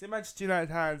hands. It's in Manchester United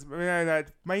hands.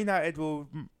 Man United will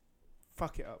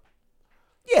fuck it up.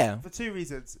 Yeah. For two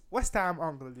reasons. West Ham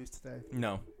aren't going to lose today.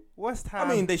 No. West Ham.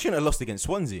 I mean, they shouldn't have lost against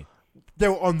Swansea. They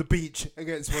were on the beach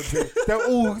against Swansea.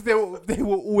 they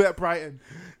were all at Brighton.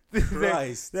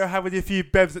 Christ. They were having a few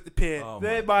bevs at the pier. Oh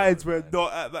Their my minds God, were man.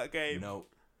 not at that game. No.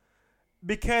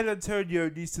 Mikel Antonio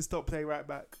needs to stop playing right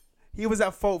back. He was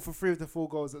at fault for 3 of the 4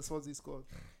 goals that Swansea scored.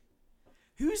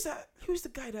 Who's that? Who's the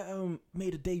guy that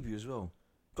made a debut as well?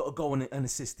 Got a goal and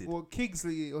assisted. Well,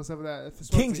 Kingsley or something like that. For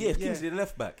Swansea. Kingsley, the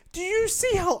left back. Do you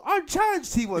see how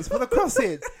unchallenged he was for the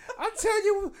crossing?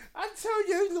 Antonio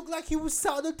looked like he was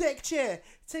sat on a deck chair,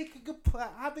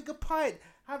 having a pint,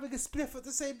 having a spliff at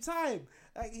the same time.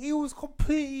 Like he was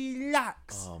completely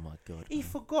lax. Oh my God. He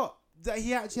forgot that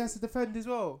he actually has to defend as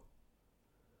well.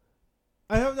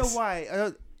 I don't know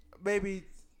why. Maybe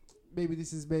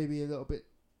this is maybe a little bit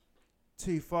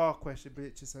too far question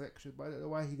Bilić's selection, but I don't know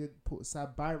why he didn't put Sam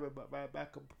Byram at right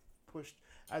back and pushed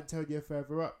Antonio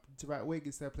further up to right wing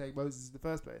instead of playing Moses in the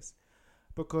first place.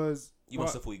 Because You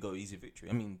must have thought you got an easy victory.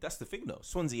 I mean, that's the thing though.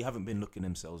 Swansea haven't been looking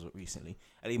themselves up recently,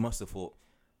 and he must have thought,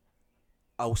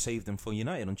 I'll save them for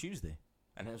United on Tuesday.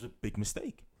 And that was a big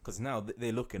mistake, because now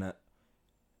they're looking at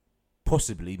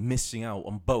possibly missing out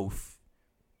on both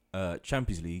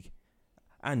Champions League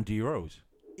and the Euros.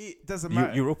 It doesn't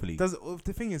matter. Europa League.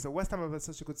 The thing is that West Ham have had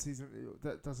such a good season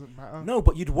that doesn't matter. No,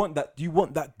 but you want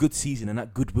that good season and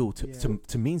that goodwill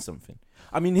to mean something.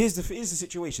 I mean, here's the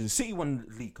situation. City won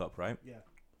the League Cup, right? Yeah.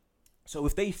 So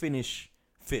if they finish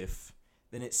 5th,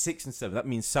 then it's 6 and 7. That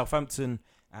means Southampton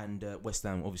and West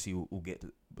Ham obviously will get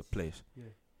the place. Yeah.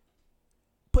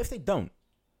 But if they don't,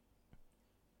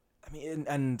 I mean,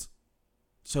 and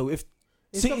so if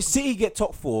City get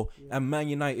top 4 and Man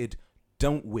United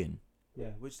don't win,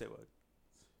 which they won't.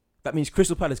 that means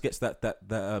Crystal Palace gets that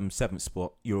 7th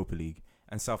spot, Europa League,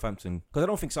 and Southampton, because I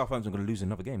don't think Southampton are going to lose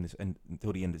another game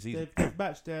until the end of the season. They've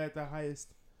matched the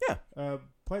highest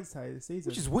points tally this season,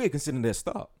 Which is weird considering their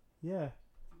start. Yeah.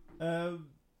 I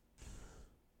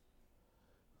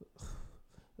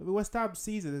mean, West Ham's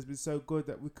season has been so good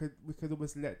that we could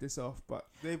almost let this off, but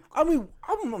they've. I mean,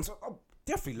 I'll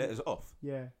definitely let us off.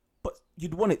 Yeah. But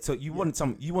you'd want it to. You want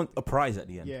a prize at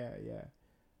the end. Yeah.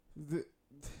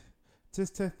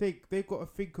 Just to think, they've got to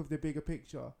think of the bigger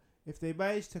picture. If they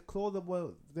manage to claw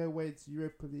their way into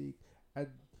Europa League and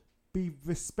be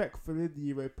respectful in the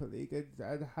Europa League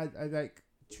and like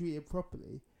treat it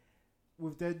properly,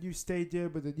 with their new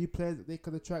stadium and the new players that they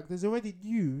can attract, there's already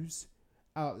news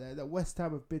out there that West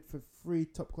Ham have bid for 3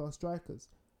 top class strikers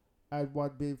and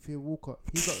 1 being Theo Walcott. I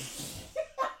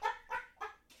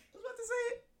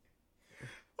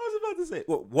was about to say it.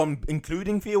 What, 1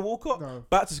 including Theo Walcott? No.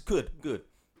 That's good.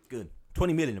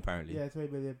 20 million apparently. Yeah, 20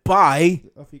 million. Buy.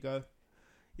 Off you go.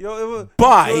 You know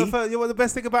what the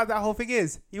best thing about that whole thing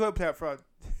is? He won't play up front.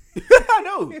 I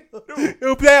know.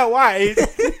 He'll play out wide.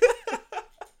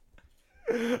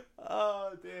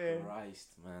 Oh dear. Christ,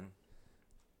 man.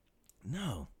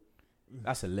 No.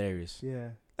 That's hilarious.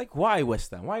 Yeah. Like, why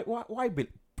West Ham? Why Bill?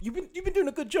 You've been doing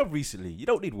a good job recently. You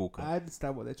don't need Walker. I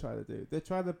understand what they're trying to do. They're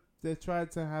trying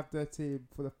to have their team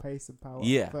full of pace and power.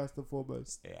 Yeah. First and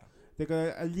foremost. Yeah. They're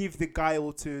gonna leave the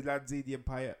guile to Lanzini and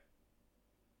Payet.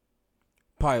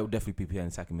 Payet will definitely be playing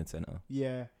attacking mid centre.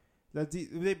 Yeah.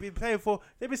 They've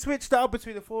been switched out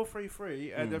between the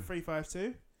 4-3-3 and the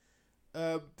 3-5-2.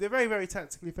 They're very, very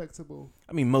tactically flexible.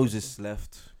 I mean, Moses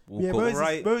left. Walcott,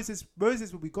 right? Moses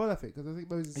will be gone, I think, because I think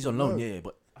Moses. He's on loan,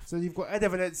 but so you've got Eder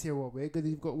Valencia one week, and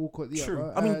you've got Walcott the true.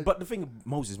 other. I mean, but the thing,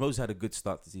 Moses had a good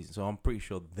start to the season, so I'm pretty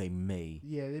sure they may.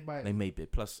 Yeah, they might. They may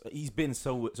bid. Plus, he's been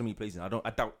so many places. I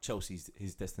doubt Chelsea's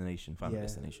his destination, final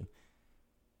destination.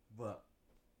 But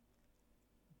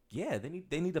yeah,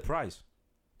 they need a prize.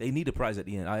 They need a prize at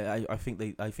the end. I think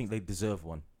they deserve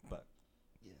one. But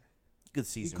Good He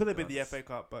season. could have been the regardless. FA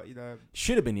Cup, but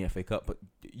Should have been the FA Cup, but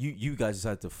you guys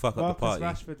decided to fuck up the Marcus party.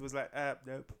 Rashford was like,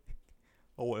 nope.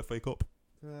 Oh, FA Cup.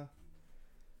 Yeah.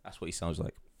 That's what he sounds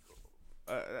like.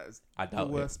 That's I the doubt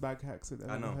it. worst mag accent I've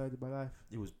I ever know. heard in my life.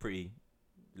 It was pretty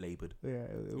laboured. Yeah,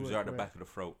 It was worked right at the great. back of the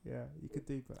throat. Yeah, you could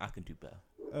do I can do better.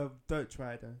 better. Don't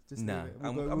try though. Just Nah, leave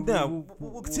it.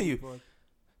 we'll continue. move on.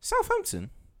 Southampton,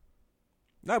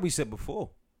 like we said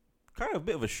before, kind of a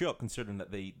bit of a shock considering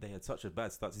that they had such a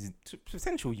bad start to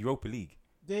potential Europa League.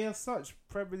 They are such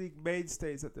Premier League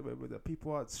mainstays at the moment that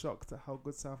people aren't shocked at how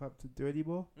good Southampton do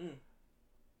anymore.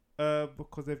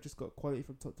 Because they've just got quality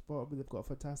from top to bottom and they've got a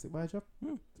fantastic manager.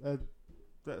 And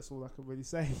that's all I can really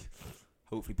say.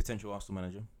 Hopefully, potential Arsenal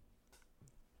manager.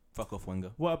 Fuck off,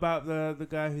 Wenger. What about the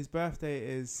guy whose birthday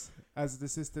is as an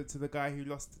assistant to the guy who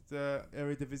lost the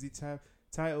Eredivisie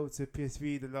title to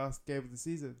PSV the last game of the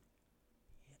season?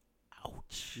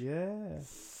 Ouch. Yeah.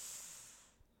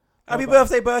 Happy How about-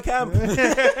 birthday, Bergkamp.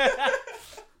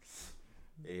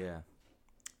 Yeah.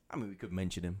 I mean, we could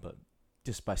mention him, but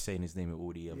just by saying his name, it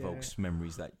already evokes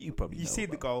memories that you probably know You've seen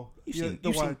the about. goal. You've Yeah, seen- the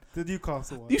you've one, seen- the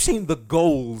Newcastle one. You've seen the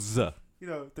goals. The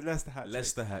Leicester hat.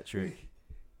 Leicester hat trick.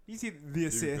 You see the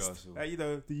assist.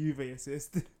 Newcastle. The Juve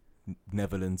assist.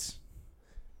 Netherlands.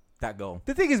 That goal.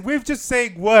 The thing is, we're just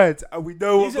saying words and we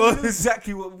know what goal is.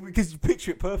 exactly what, because you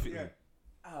picture it perfectly. Yeah.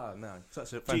 Ah, no,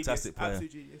 such a Genius, fantastic player.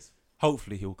 Absolute genius.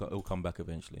 Hopefully he'll come back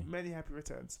eventually. Many happy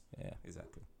returns. Yeah,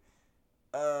 exactly.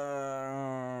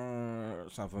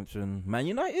 Southampton, Man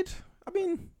United. I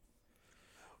mean,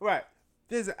 Right.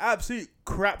 There's an absolute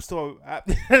crap storm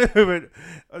happening at the moment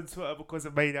on Twitter because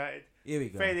of Man United here we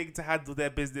go. failing to handle their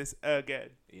business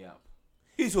again. Yeah.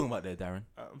 Who you talking about there, Darren?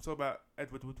 I'm talking about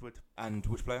Edward Woodward And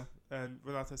which player? and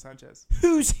Renato Sanchez.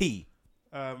 Who's he?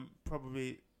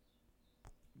 Probably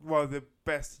one of the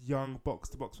best young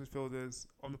box-to-box midfielders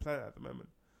on the planet at the moment.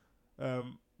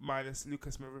 Minus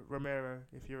Lucas Romero,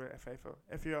 if you're a FA fan.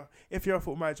 If you're a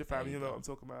Football Manager fan, There you you know go. what I'm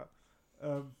talking about.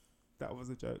 That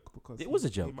was a joke because It was a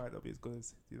He joke. might not be as good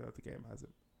as the game has him.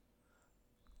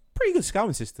 Pretty good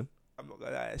scouting system. I'm not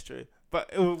gonna lie, that's true. But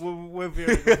we're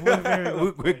veering off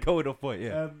We're point. going off point,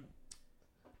 yeah.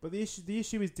 But the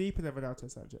issue is deeper than Renato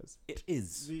Sanchez. It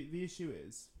is. The issue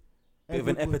is Bit of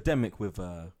an Edward Wood- epidemic with,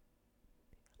 I'd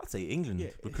say England Yeah,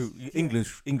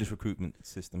 English recruitment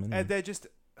system. Isn't and it? they're just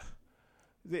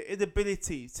the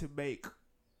inability to make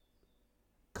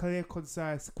clear,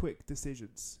 concise, quick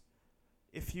decisions.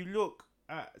 If you look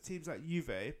at teams like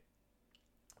Juve,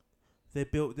 they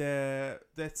built their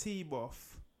team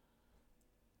off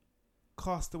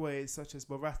castaways such as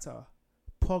Morata,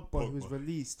 Pogba, who was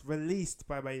released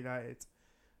by Man United,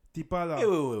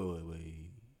 Dybala.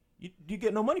 Wait. You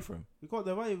get no money for him? We got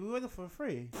the money. We went for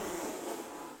free.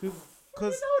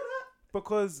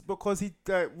 Because he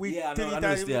we Yeah, I know- dilly I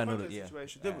dally know with yeah, I the know budget that, yeah.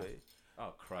 situation, didn't Yeah. we?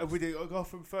 Oh, Christ. And we didn't go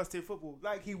from first team football.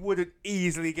 Like he wouldn't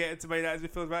easily get into Man United's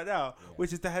midfield right now. Yeah.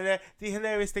 Which is the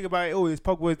hilarious thing about it all is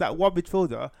Pogba is that one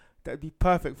midfielder that'd be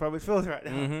perfect for a midfield right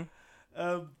now.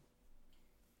 Mm-hmm.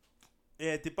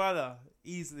 Yeah, Dybala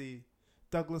easily,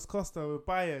 Douglas Costa with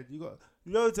Bayern. You got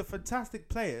loads of fantastic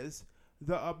players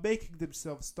that are making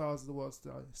themselves stars of the world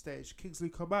stage. Kingsley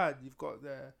Coman, you've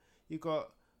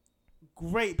got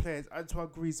great players. Antoine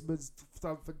Griezmann's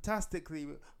done fantastically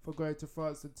for going to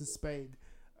France and to Spain.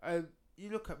 And you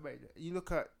look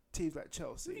at teams like Who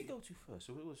Chelsea. did he go to first?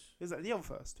 So it was... Is that Lyon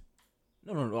first?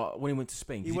 No. When he went to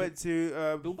Spain. He went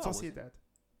to Bilbao, was it? Sociedad.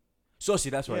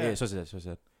 Sociedad, that's right. Yeah. Yeah,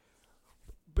 Sociedad.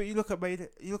 But you look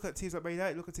at teams like Man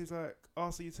United, look at teams like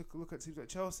Arsenal, look at teams like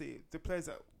Chelsea. The players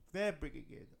that they're bringing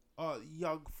in are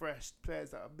young, fresh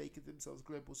players that are making themselves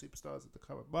global superstars in the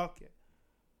current market.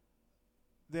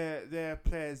 They're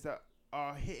players that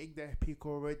are hitting their peak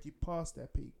or already past their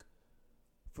peak.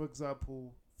 For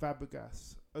example,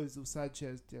 Fabregas, Ozil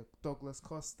Sanchez, Douglas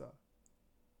Costa.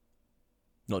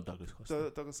 Not Douglas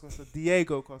Costa. Douglas Costa,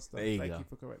 Diego Costa. There you Thank go. you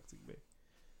for correcting me.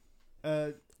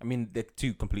 I mean, they're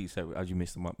two completely separate. As you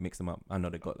mix them up. I know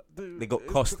they got They got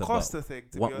Costa, The Costa thing.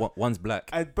 To be honest. one's black.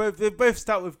 And they both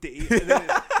start with D. And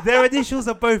their initials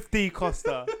are both D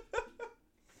Costa.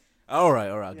 All right,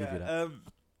 I'll give you that.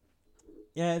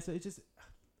 Yeah, so it just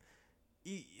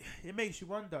it makes you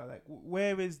wonder, like,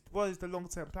 what is the long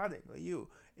term planning? Like,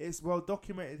 it's well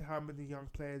documented how many young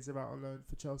players are out on loan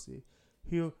for Chelsea.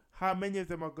 How many of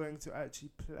them are going to actually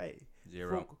play?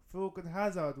 Zero. Fulton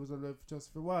Hazard was on loan for Chelsea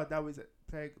for a while. Now he's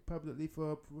playing permanently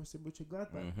for Borussia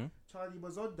Mönchengladbach. Mm-hmm. Charlie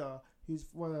Mazonda, who's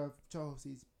one of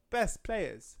Chelsea's best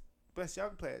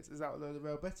young players, is out on loan at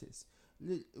Real Betis.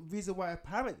 Reason why,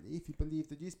 apparently, if you believe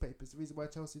the newspapers, the reason why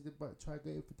Chelsea didn't try and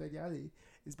get him for Dele Alli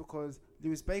is because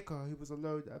Lewis Baker, who was on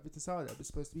loan at Vitesse, was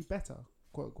supposed to be better,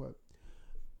 quote unquote.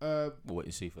 We'll wait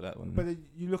and see for that one. But then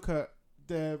you look at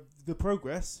the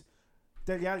progress.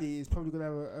 Dele Alli is probably going to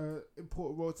have an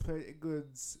important role to play in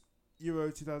England's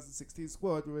Euro 2016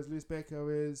 squad, whereas Lewis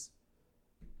Baker is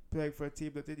playing for a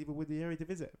team that didn't even win the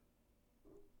Eredivisie.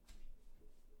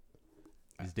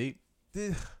 It's deep.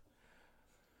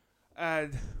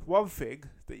 And one thing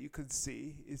that you can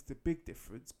see is the big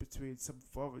difference between some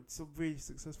really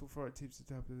successful foreign teams in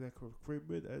terms of their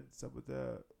recruitment and some of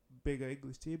the bigger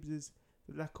English teams is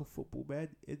the lack of football men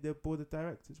in their board of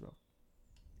directors role.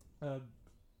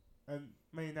 And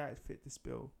Man United fit this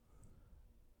bill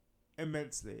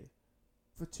immensely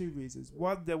for two reasons.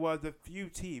 One, there were the few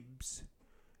teams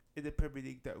in the Premier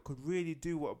League that could really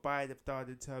do what Bayern have done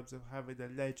in terms of having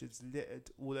their legends littered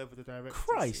all over the directors.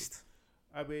 Christ.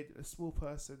 I mean, a small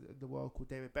person in the world called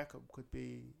David Beckham could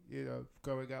be,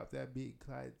 going out there meeting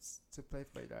clients to play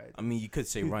for Man United. I mean, you could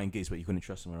say Ryan Giggs, but you couldn't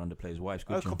trust him around to play his wife.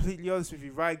 I'm completely honest with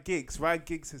you. Ryan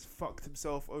Giggs has fucked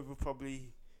himself over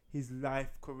probably his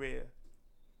life career.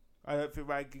 I don't think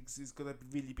Ryan Giggs is going to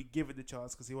really be given the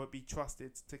chance because he won't be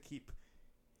trusted to keep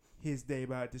his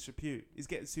name out of disrepute. He's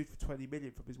getting sued for 20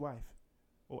 million from his wife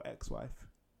or ex-wife.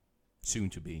 Soon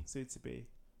to be.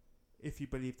 If you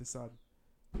believe The Sun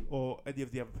or any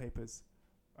of the other papers.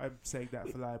 I'm saying that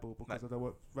for libel because I don't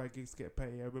want Ryan Giggs to get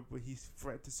paid. I remember he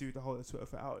threatened to sue the whole of Twitter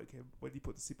for outing him when he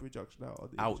put the super injunction out on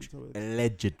the Ouch. Twitter.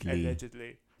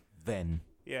 Allegedly. Then.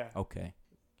 Yeah. Okay.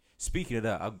 Speaking of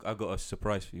that, I got a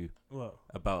surprise for you. What?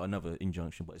 About another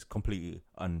injunction, but it's completely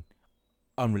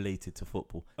unrelated to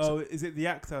football. Oh, is it the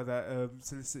actor that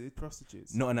solicited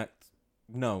prostitutes? Not an act.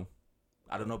 No.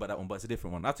 I don't know about that one, but it's a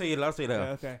different one. I'll tell you later.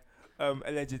 Okay.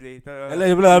 Allegedly.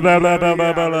 Allegedly, blah, blah, blah, blah,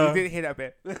 blah, blah, blah. You didn't hear that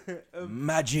bit.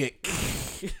 Magic.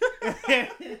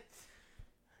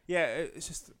 Yeah, it's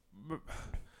just...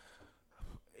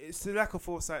 It's the lack of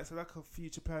foresight. It's the lack of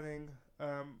future planning.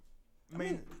 I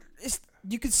mean,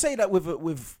 you could say that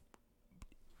with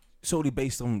solely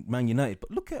based on Man United, but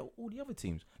look at all the other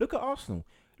teams. Look at Arsenal.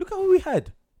 Look at who we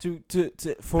had for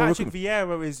Patrick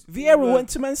Vieira is... Vieira went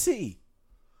to Man City.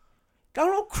 Do you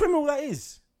know how criminal that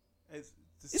is?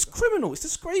 It's criminal. It's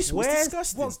disgraceful. It's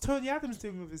disgusting. What's Tony Adams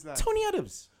doing with his life? Tony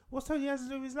Adams. What's Tony Adams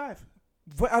doing with his life?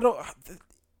 I don't...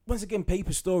 Once again,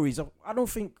 paper stories. I don't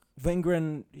think Wenger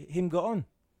and him got on.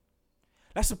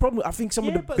 That's the problem. I think some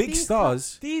of the big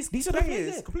stars... These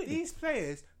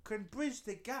players can bridge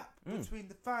the gap between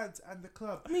the fans and the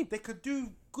club. I mean, they could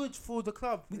do good for the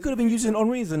club. We could have been using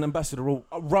Henry as an ambassador role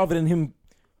rather than him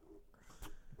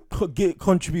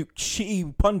contribute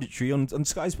shitty punditry on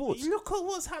Sky Sports. Look at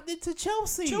what's happening to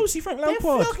Chelsea. Frank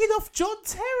Lampard. They're fucking off John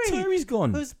Terry. Terry's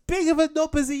gone. Who's big of a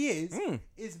knob as he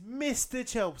is Mr.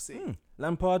 Chelsea.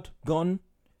 Lampard gone.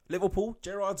 Liverpool,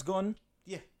 Gerrard's gone.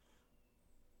 Yeah.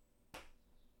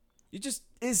 You just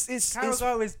it's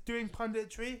Carragher is doing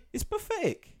punditry. It's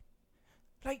pathetic.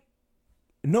 Like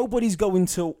nobody's going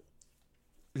to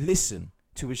listen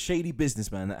to a shady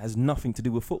businessman that has nothing to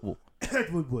do with football.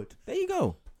 Edward Wood. There you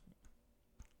go.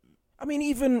 I mean,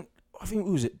 even I think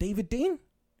who was it? David Dean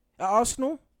at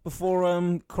Arsenal before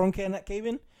Kroenke and that came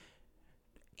in.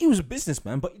 He was a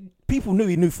businessman, but people knew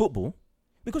he knew football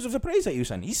because of the praise that he was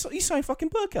saying. He signed fucking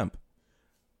Bergkamp.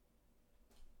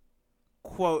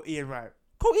 Quote Ian Wright.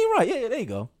 Yeah, there you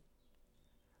go.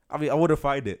 I mean, I would have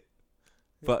find it,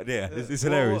 but yeah, it's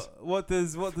hilarious. What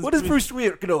does Bruce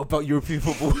Rioch know about European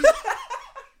football?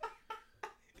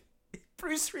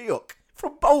 Bruce Rioch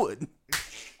from Bolton.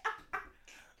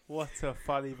 What a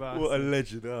funny bastard. What a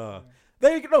legend.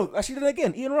 There you go. No, actually, then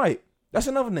again, Ian Wright. That's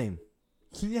another name.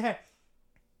 Yeah.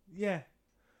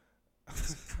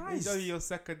 Christ. He's only your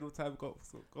second all-time goal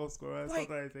scorer. It's Like,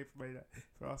 not anything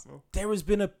for Arsenal. There has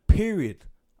been a period,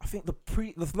 I think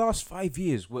the last 5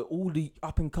 years, where all the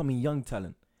up-and-coming young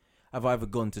talent have either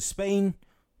gone to Spain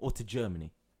or to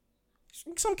Germany.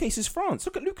 In some cases, France.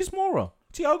 Look at Lucas Moura,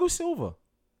 Thiago Silva.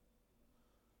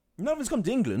 None of us gone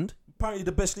to England. Apparently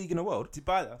the best league in the world.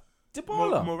 Dybala.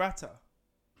 Morata.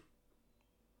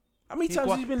 How many times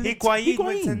has he been linked? Higuain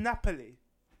went to Napoli.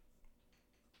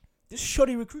 This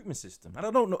shoddy recruitment system. And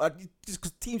I don't know. Just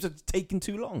because teams are taking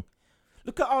too long.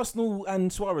 Look at Arsenal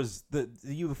and Suarez the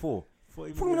year before.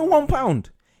 £40 million £1.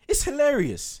 It's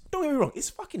hilarious. Don't get me wrong. It's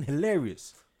fucking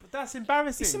hilarious. But that's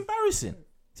embarrassing. It's embarrassing.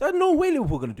 So I know way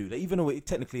Liverpool going to do that, even though it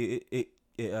technically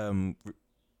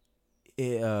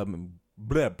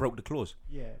broke the clause.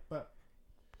 Yeah, but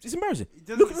it's embarrassing.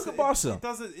 Look at Barca.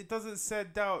 It doesn't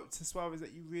send doubt to Suarez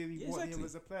that you really want him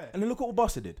as a player. And then look at what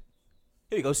Barca did.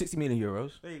 Here you go, €60 million.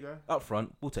 There you go. Up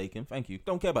front, we'll take him. Thank you.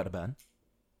 Don't care about the ban.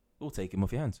 We'll take him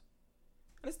off your hands.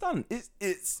 And it's done.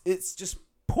 It's just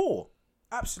poor.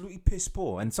 absolutely piss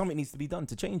poor, and something needs to be done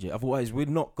to change it. Otherwise, we're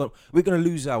going to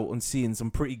lose out on seeing some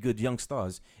pretty good young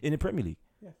stars in the Premier League.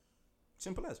 Yeah.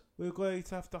 Simple as. We're going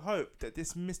to have to hope that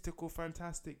this mystical,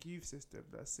 fantastic youth system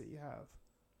that City have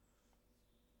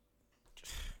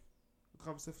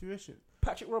comes to fruition.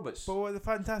 Patrick Roberts. But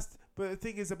the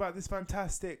thing is about this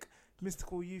fantastic,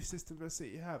 mystical youth system that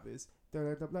City have is they'll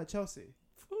end up like Chelsea.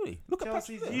 Fully. Look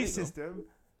Chelsea's at youth system.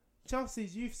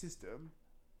 Chelsea's youth system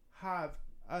have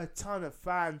a ton of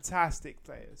fantastic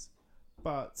players,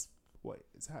 but what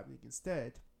is happening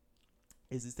instead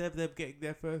is instead of them getting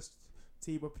their first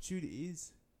team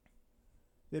opportunities,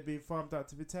 they're being farmed out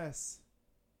to Vitesse.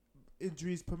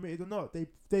 Injuries permitted or not,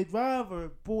 they'd rather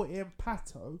have brought in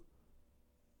Pato,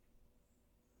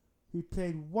 who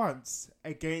played once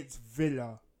against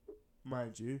Villa,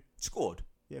 mind you. Scored.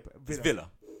 Yeah, but It's Villa.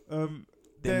 Villa.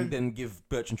 Then give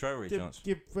Bertrand Traore a chance.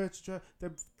 Give Bertrand,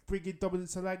 then bring in Dominic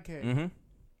Solanke. Mm-hmm.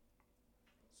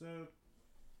 So,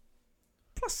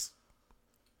 plus,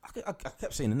 I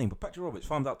kept saying the name, but Patrick Roberts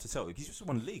farmed out to Celtic. He's just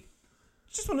won the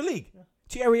league. Yeah.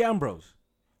 Thierry Ambrose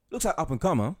looks like up and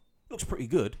comer. Looks pretty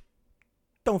good.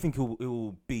 Don't think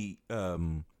he'll beat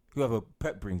whoever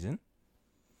Pep brings in.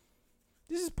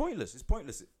 This is pointless. It's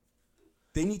pointless.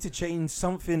 They need to change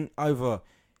something either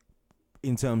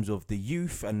in terms of the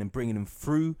youth and then bringing them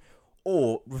through,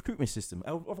 or recruitment system.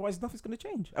 Otherwise, nothing's going to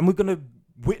change, and we're going to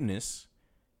witness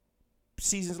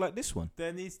seasons like this one.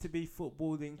 there needs to be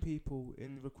footballing people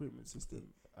in the recruitment system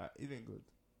in England.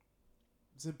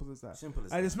 Simple as that.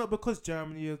 And it's not because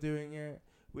Germany are doing it,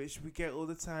 which we get all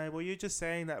the time. Well, you're just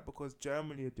saying that because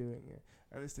Germany are doing it,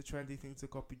 and it's the trendy thing to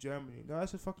copy Germany. No,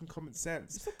 that's just fucking common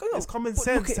sense. It's common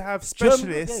sense to have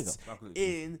specialists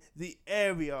in the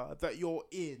area that you're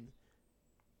in,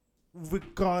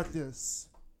 regardless.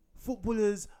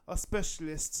 Footballers are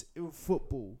specialists in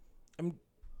football.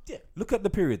 Yeah, look at the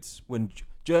periods when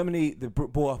Germany they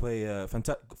brought up a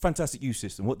fantastic youth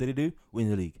system. What did they do? Win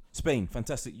the league. Spain,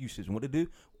 fantastic youth system. What did they do?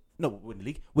 No, win the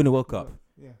league. Win the World Cup.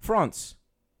 Yeah. France,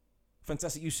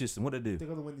 fantastic youth system. What did they do? They're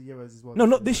going to win the Euros as well. No,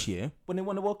 not this year. When they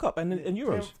won the World Cup and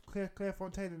Euros. Claire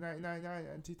Fontaine in 1999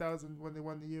 and 2000 when they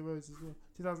won the Euros as well.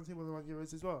 2002 when they won the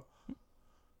Euros as well.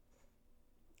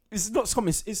 It's not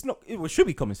common. It's not. It should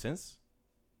be common sense.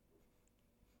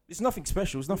 It's nothing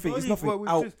special. It's nothing. It's nothing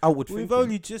outward thinking. We've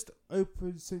only just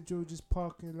opened St George's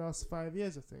Park in the last 5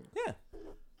 years, I think. Yeah.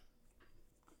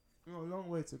 A long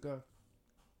way to go.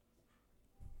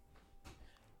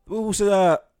 We'll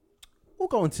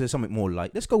go into something more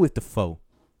light. Let's go with Defoe.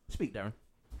 Speak, Darren.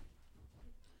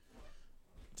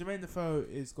 Jermaine Defoe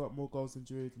has got more goals than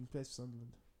Giroud and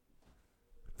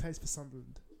plays for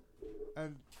Sunderland.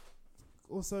 And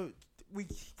also, we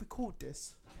called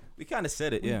this. We kind of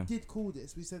said it, yeah. We did call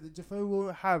this. We said that Defoe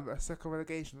will have a second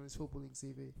relegation on his footballing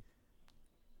CV.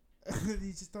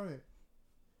 He's just done it.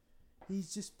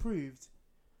 He's just proved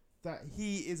that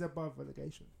he is above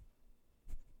relegation.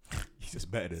 He's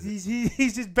just better than it.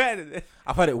 He's just better than it.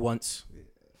 I've had it once.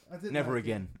 Never like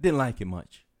again. Didn't like it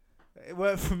much. It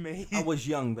worked for me. I was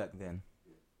young back then.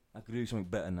 I could do something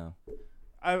better now.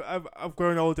 I've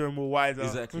grown older and more wiser.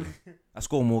 Exactly. I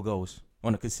score more goals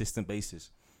on a consistent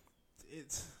basis.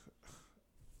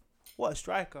 What a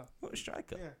striker. What a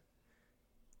striker. Yeah.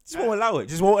 Just won't allow it.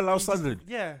 Just won't allow Sunderland.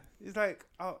 Yeah. It's like...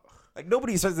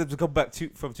 nobody says them to come back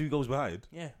from 2 goals behind.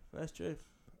 Yeah, that's true.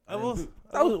 That was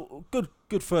a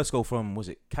good first goal from, was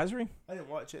it Kazri? I didn't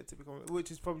watch it,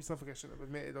 which is probably something I shouldn't have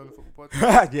admitted on the football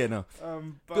podcast. Yeah, no.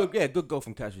 But good goal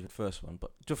from Kazri, the first one.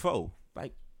 But Defoe,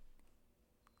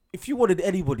 if you wanted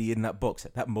anybody in that box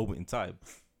at that moment in time,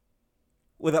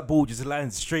 where that ball just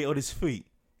lands straight on his feet,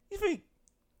 you think,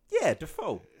 yeah,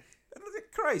 Defoe.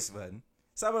 Christ, man.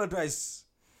 Sam Allardyce.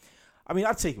 I mean,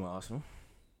 I'd take him at Arsenal.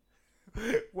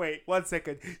 Wait, 1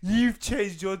 second. You've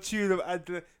changed your tune of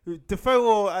Defoe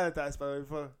or Allardyce, by the way,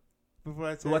 before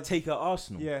I Do I take at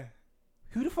Arsenal? Yeah.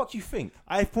 Who the fuck you think?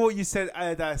 I thought you said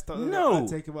Allardyce. No, I'd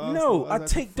take him at Arsenal. no, I'd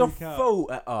take Defoe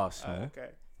at Arsenal. Okay.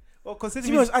 Well, considering...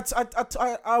 To be honest,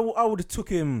 I would have took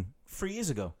him 3 years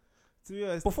ago. To be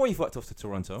honest, before he fucked off to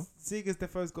Toronto. seeing as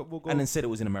Defoe's got more goals... And then said it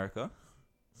was in America.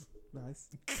 Nice.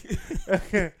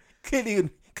 Clearly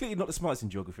not the smartest in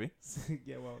geography.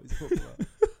 Yeah, well, he's a footballer.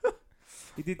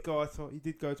 He did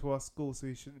go to our school, so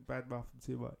he shouldn't badmouth him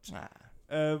too much.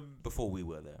 Before we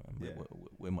were there,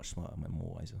 we're much smarter and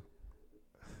more wiser.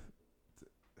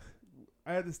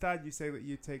 I understand you saying that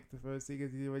you take the first thing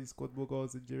as he already scored more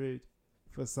goals than Giroud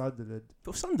for Sunderland.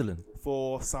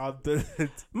 For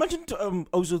Sunderland. Imagine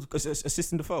Ozil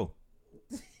assisting Defoe.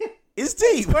 It's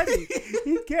deep. 20.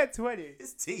 He'd get 20.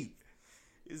 It's deep.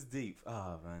 It's deep.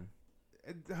 Ah, man.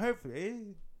 And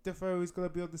hopefully Defoe is going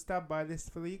to be on the standby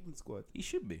list for the England squad. He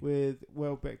should be. With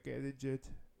Welbeck getting injured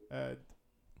and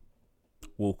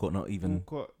Walcott not even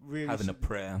Walcott really having a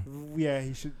prayer. Yeah,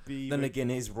 he should be. Then again,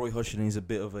 is Roy Hodgson is a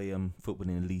bit of a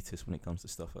footballing elitist when it comes to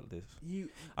stuff like this. You,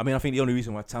 I mean, I think the only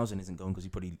reason why Townsend isn't going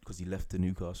because he left to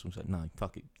Newcastle and said, "No,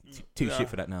 fuck it, too shit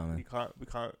for that now, man. we can't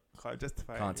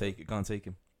justify. Can't take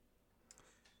him."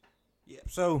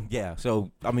 Yeah.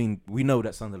 So I mean, we know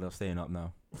that Sunderland are staying up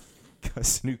now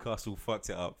because Newcastle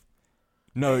fucked it up.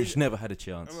 Norwich never had a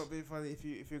chance. I'm not being funny. If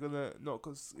you're gonna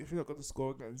if you're not gonna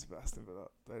score against Aston Villa,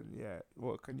 then yeah,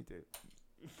 what can you do?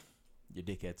 You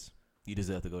dickheads. You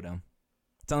deserve to go down.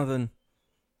 Jonathan.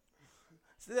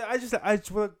 So I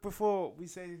just want, before we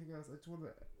say anything else, I just want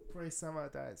to praise Sam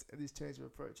Allardyce and his change of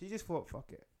approach. He just thought,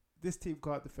 fuck it, this team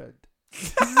can't defend.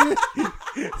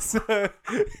 So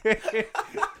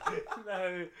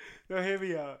no, hear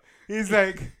me out. He's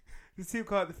like, this team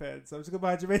can't defend, so I'm just gonna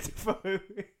buy Jermaine Defoe.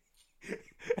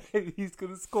 And he's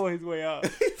gonna score his way out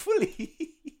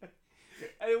Fully.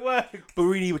 and it worked.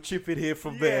 Barini would chip in here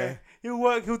from there. He'll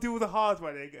work. He'll do all the hard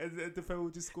running, and Defoe will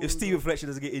just score. If Stephen Fletcher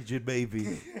doesn't get injured,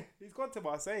 maybe. He's gone to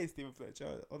Marseille, Stephen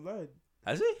Fletcher, on loan.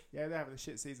 Has he? Yeah, they're having a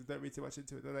shit season. Don't read too much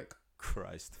into it. They're like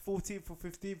Christ. 14th or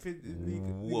 15th in league.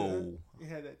 Whoa.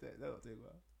 Yeah, they're not doing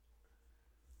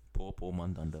well. Poor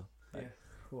Mandanda. Yeah.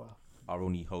 Wow. Our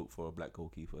only hope for a black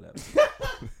goalkeeper. That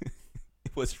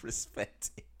it was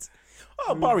respected.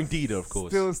 Oh, barring Dida, of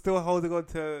course. Still holding on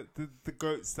to the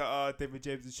goats that are David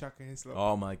James and Shaka Hislop.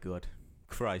 Oh my God,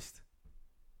 Christ.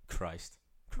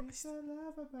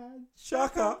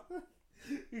 Shaka.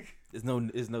 There's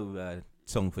no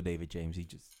song for David James. He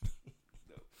just.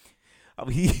 I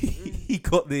mean, he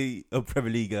got the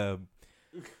Premier League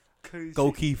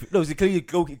goalkeeper. No, it's a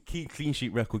clean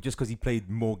sheet record just because he played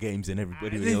more games than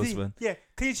everybody else, man. Yeah,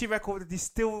 clean sheet record that he's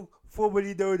still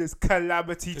formerly known as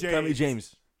Calamity James. Calamity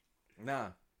James.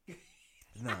 Nah.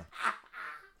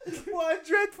 What a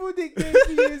dreadful nickname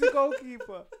to you as a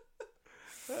goalkeeper.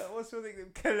 What's your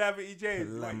nickname? Calamity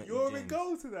James. Calamity you're James. in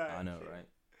goal to that. I know, right?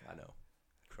 I know.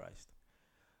 Christ.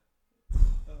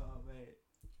 Oh, mate.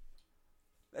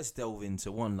 Let's delve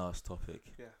into one last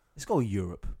topic. Yeah. Let's go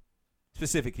Europe.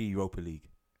 Specifically Europa League.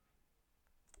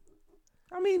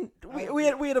 I mean, we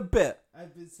had a bet.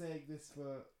 I've been saying this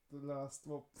for the last,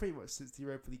 pretty much since the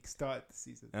Europa League started the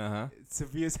season. It's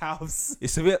Sevilla's house.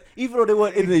 It's Sevilla. Even though they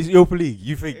weren't in the Europa League,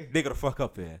 you think they're going to fuck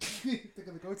up here. They're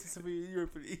going to go to Sevilla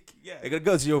Europa League. Yeah. They're going to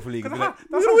go to Europa League and be like, that's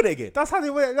we're going to win it again. That's how they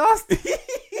win it last.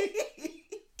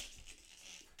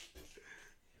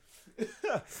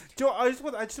 I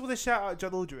just want to shout out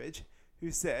John Aldridge,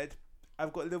 who said,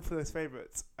 I've got Liverpool as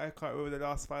favourites. I can't remember the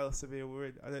last final Sevilla were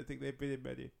in. I don't think they've been in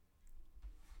many.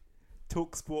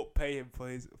 TalkSport pay him for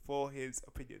his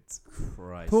opinions.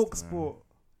 Christ. TalkSport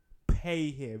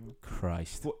pay him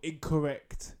Christ. for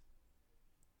incorrect.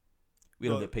 We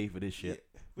don't get paid for this shit.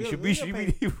 Yeah.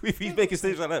 If he's making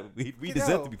statements like that, we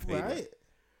deserve to be paid. Right?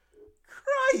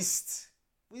 Christ.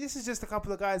 This is just a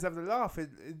couple of guys having a laugh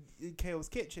in Kale's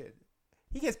kitchen.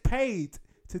 He gets paid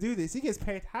to do this. He gets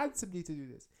paid handsomely to do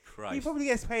this. Christ. He probably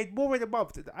gets paid more in a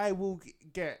month than I will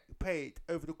get paid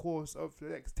over the course of the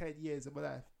next 10 years of my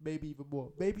life. Maybe even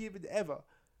more. Maybe even ever.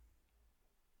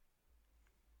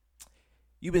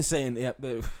 You've been saying,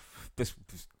 let's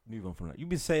move on from that. You've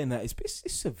been saying that it's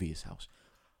Sevilla's house.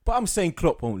 But I'm saying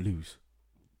Klopp won't lose.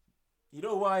 You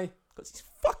know why? Because he's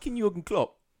fucking Jurgen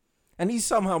Klopp. And he's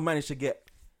somehow managed to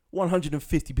get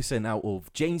 150% out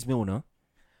of James Milner,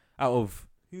 out of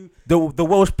the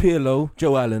Welsh Pirlo,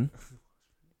 Joe Allen,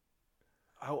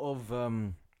 out of,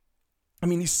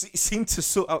 he seemed to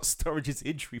sort out Sturridge's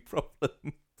injury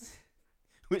problem,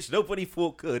 which nobody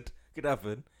thought could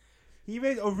happen. He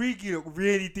made Origi look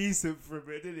really decent for a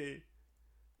bit, didn't he?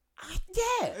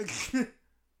 Yeah.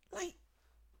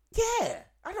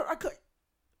 I don't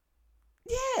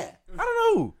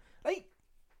know. Like,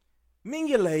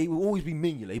 Mignolet will always be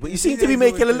Mignolet, but you seem to be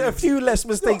making a few less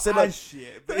mistakes than that.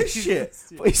 Shit, but it's shit.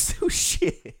 But it's still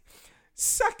shit.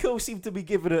 Sacco seemed to be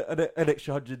given an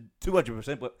extra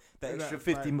 200%, but that extra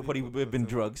 50 probably would have been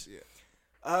drugs. Yeah.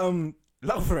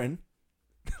 Lovren,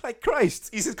 like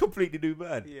Christ, he's a completely new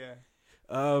man. Yeah.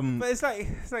 But it's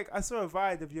like I saw a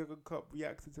Vine of Jurgen Klopp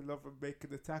reacting to Lovren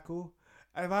making the tackle,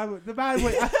 and the man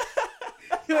went,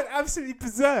 he went absolutely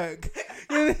berserk.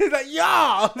 He was like,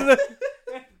 yeah.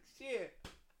 Shit.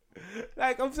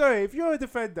 Like, I'm sorry, if you're a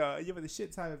defender and you've had a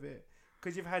shit time of it,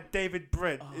 because you've had David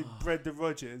Brent in Brendan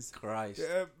Rodgers. Christ.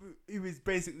 Who is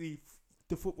basically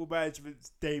the football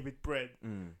management's David Brent,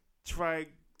 trying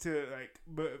to, like,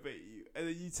 motivate you. And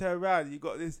then you turn around and you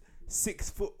got this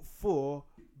 6'4"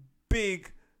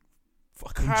 big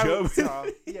fucking character.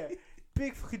 German. Yeah.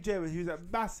 big fucking German who's a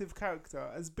massive character,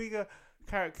 as big a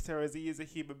character as he is a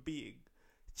human being,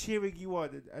 cheering you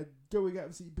on and going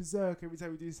absolutely berserk every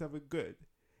time you do something good,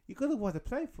 you're gonna want to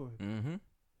play for him.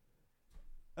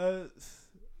 The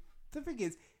thing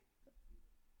is,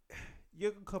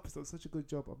 Jurgen Klopp has done such a good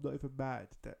job. I'm not even mad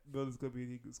that Milner's gonna be in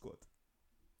the England squad.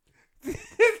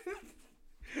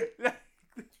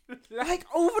 Like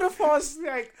over the past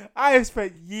I have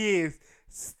spent years.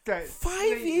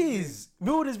 5 years,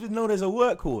 Milner's been known as a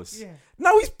workhorse. Yeah.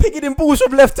 Now he's picking in balls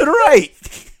from left to right.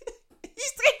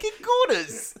 He's taking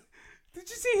corners. Did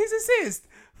you see his assist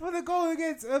for the goal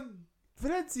against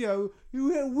Valencia,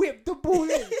 who whipped the ball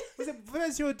in? Was it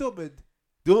Valencia or Dortmund?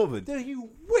 Dortmund. Then he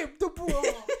whipped the ball.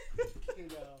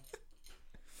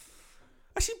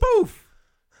 Actually, both.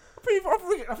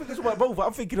 I think it's about both.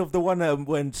 I'm thinking of the one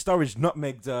when Sturridge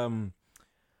nutmegged.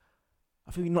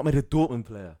 I think he nutmegged a Dortmund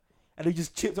player, and he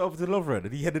just chipped it over to Lovren,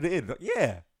 and he headed it in. Like,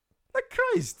 yeah, like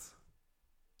Christ,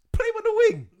 play him on the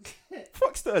wing.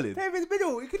 Fuck Sterling. Play him in the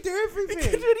middle. He can do everything. He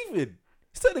can do anything.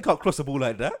 Sterling can't cross a ball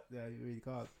like that. Yeah, you really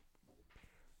can't.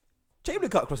 Chamberlain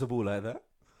can't cross a ball like that.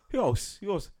 Who else?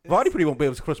 Vardy probably won't be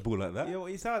able to cross a ball like that. You know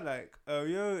what you sound like?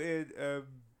 You're in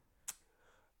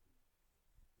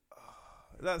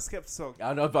that Skepta song.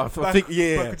 I know, but I think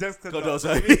yeah. God knows.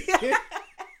 That's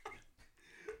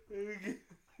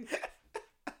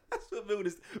what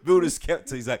Milner's kept.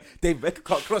 He's like, Dave Beckham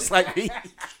can't cross like me.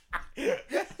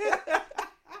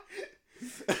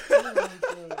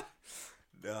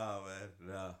 Nah, man,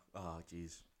 nah. Oh,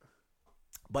 jeez.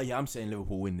 But yeah, I'm saying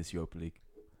Liverpool win this Europa League.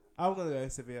 I'm gonna go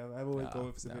Sevilla. I've always gone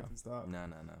with Sevilla from start. No.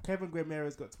 Kevin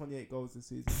Guerrero's got 28 goals this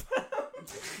season.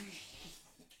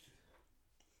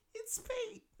 It's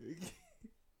Spain.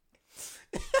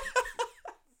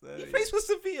 So, He plays for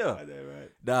Sevilla. I know,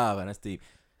 right? Nah, man, that's deep.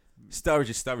 Sturridge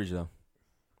is Sturridge, though.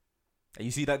 And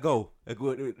you see that goal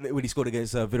when he scored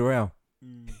against Villarreal?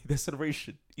 The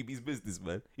celebration. He means business,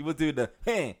 man. He was doing the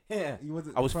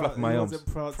I was flapping my arms,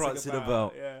 prancing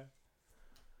about. Yeah.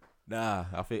 Nah,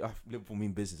 I think Liverpool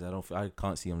mean business. I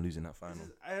can't see him losing that final.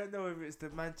 I don't know if it's the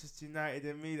Manchester United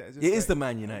in me that just. It is the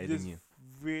Man United in you.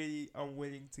 Really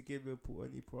unwilling to give Liverpool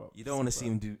any props. You don't want to see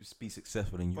him be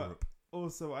successful in Europe.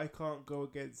 Also, I can't go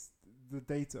against the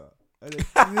data. And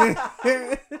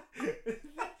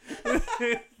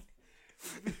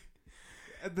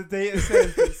the data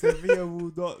says that Sevilla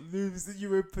will not lose the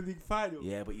Europa League final.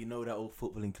 Yeah, but you know that old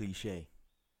footballing cliche.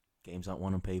 Games aren't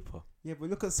won on paper. Yeah, but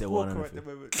look at Squawker at the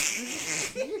moment.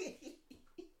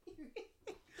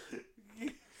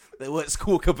 There weren't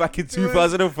Squawker back in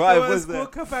 2005, was there?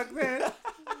 Squawker back then.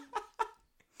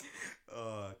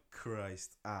 Oh,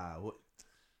 Christ. What?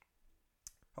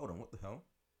 Hold on, what the hell?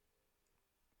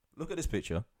 Look at this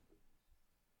picture.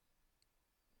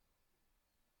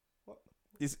 What?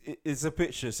 It's a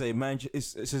picture saying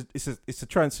it's a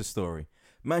transfer story.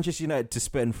 Manchester United to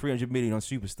spend 300 million on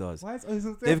superstars. Why is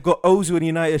Ozil there? They've got Ozil in a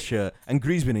United shirt and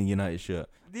Griezmann in a United shirt.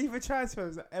 Neither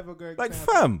transfers are ever going like, to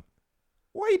happen. fam,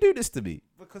 why you do this to me?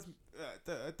 Because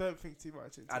I don't think too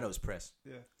much into I know it. it's press.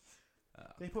 Yeah.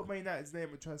 They put Man United's name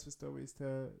on transfer stories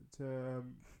to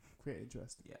create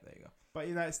interest. Yeah, there you go. But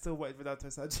United still waiting for Renato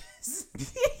Sanchez.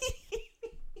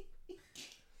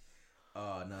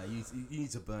 Oh, no, you need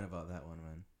to burn about that one,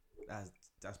 man.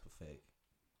 That's pathetic.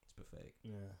 It's pathetic.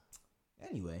 Yeah.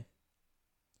 Anyway,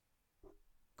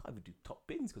 can't even do top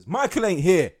bins because Michael ain't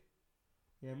here.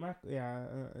 Yeah,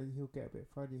 he'll get a bit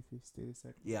funny if he steals a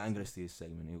second. Yeah, I'm gonna steal his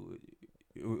segment.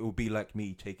 It will be like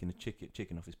me taking the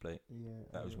chicken off his plate. Yeah,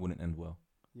 That wouldn't end well.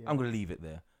 Yeah. I'm gonna leave it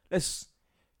there.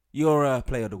 Your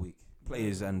player of the week,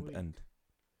 players Player of and the week. and.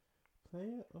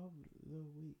 Player of the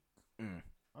week.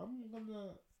 I'm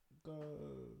gonna go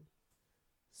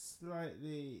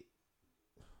slightly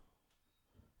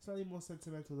more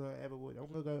sentimental than I ever would. I'm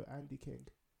gonna go Andy King.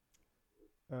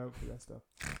 For Leicester.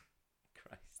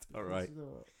 Christ. All right. You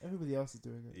know, everybody else is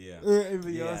doing it. Yeah.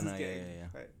 Everybody else is getting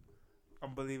yeah.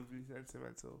 Unbelievably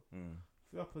sentimental. Mm.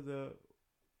 Flop of the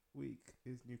week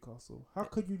is Newcastle. How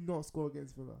could you not score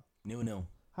against Villa? 0-0.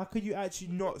 How could you actually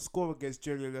not score against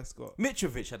Julian Lescott?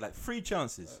 Mitrovic had like 3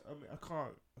 chances. I mean, I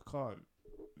can't.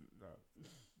 No.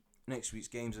 Next week's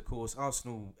games, of course,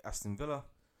 Arsenal, Aston Villa,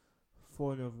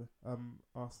 4-0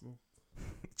 Arsenal.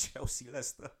 Chelsea,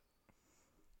 Leicester.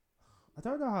 I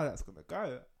don't know how that's gonna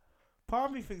go. Part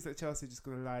of me thinks that Chelsea are just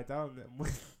gonna lie down and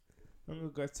win. I'm gonna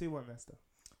go 2-1 Leicester.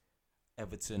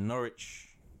 Everton, Norwich,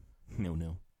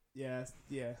 0-0. Yeah,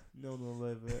 0-0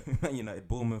 over it. Man United,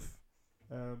 Bournemouth,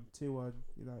 2-1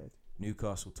 United.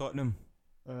 Newcastle, Tottenham.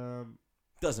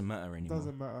 Doesn't matter anymore.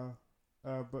 Doesn't matter.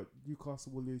 But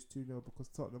Newcastle will lose 2-0 because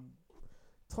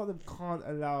Tottenham can't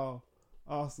allow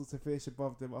Arsenal to finish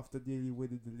above them after nearly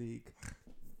winning the league.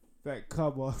 Like,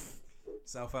 come on.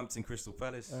 Southampton, Crystal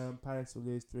Palace. Palace will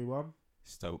lose 3-1.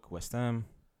 Stoke, West Ham.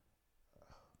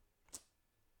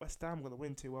 West Ham going to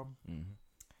win 2-1.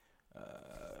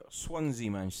 Swansea,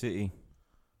 Man City.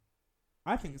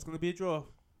 I think it's going to be a draw.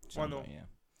 1-0. Yeah.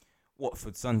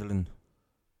 Watford, Sunderland.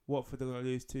 Watford are going to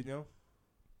lose 2-0.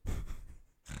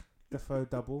 Defoe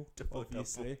double, Defoe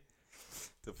obviously.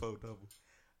 Defoe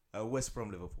double. West Brom,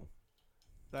 Liverpool.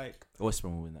 Like, West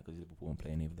Brom will win that because Liverpool won't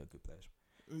play any of their good players.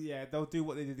 yeah, they'll do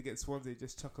what they did against Swansea,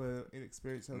 just chuckle an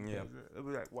inexperienced. Yeah. It'll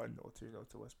be like 1 or 2-0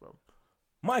 to West Brom.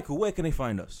 Michael, where can they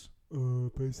find us?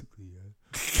 Basically,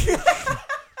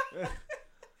 yeah.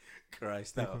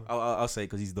 Christ, I'll say it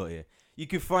because he's not here. You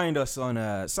can find us on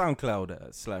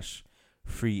SoundCloud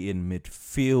 /Free in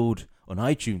Midfield, on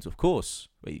iTunes, of course,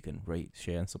 where you can rate,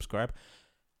 share, and subscribe.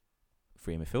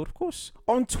 Free in Midfield, of course.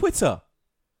 On Twitter,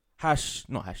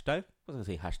 not hashtag. What was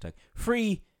I say? Hashtag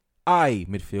Free I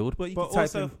Midfield, but you can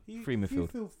type in Free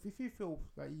Midfield. If you feel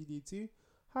like you need to,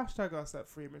 hashtag us at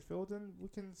Free Midfield, and we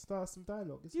can start some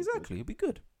dialogue. Exactly, it'll be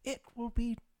good. It will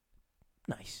be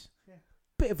nice. Yeah.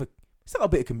 It's not a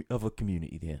bit of a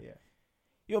community there. Yeah.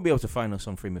 You won't be able to find us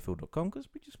on freemidfield.com because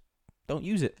we just don't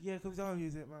use it. Yeah, because we don't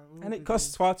use it, man. And it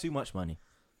costs far too much money.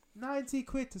 90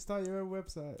 quid to start your own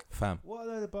website. Fam. What a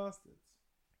load of bastards.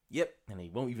 Yep. And they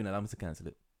won't even allow me to cancel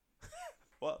it.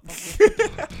 What?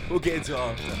 We'll get into it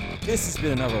after. This has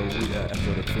been another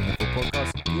episode of the Free Midfield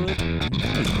Podcast.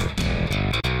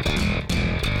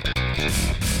 Good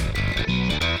night.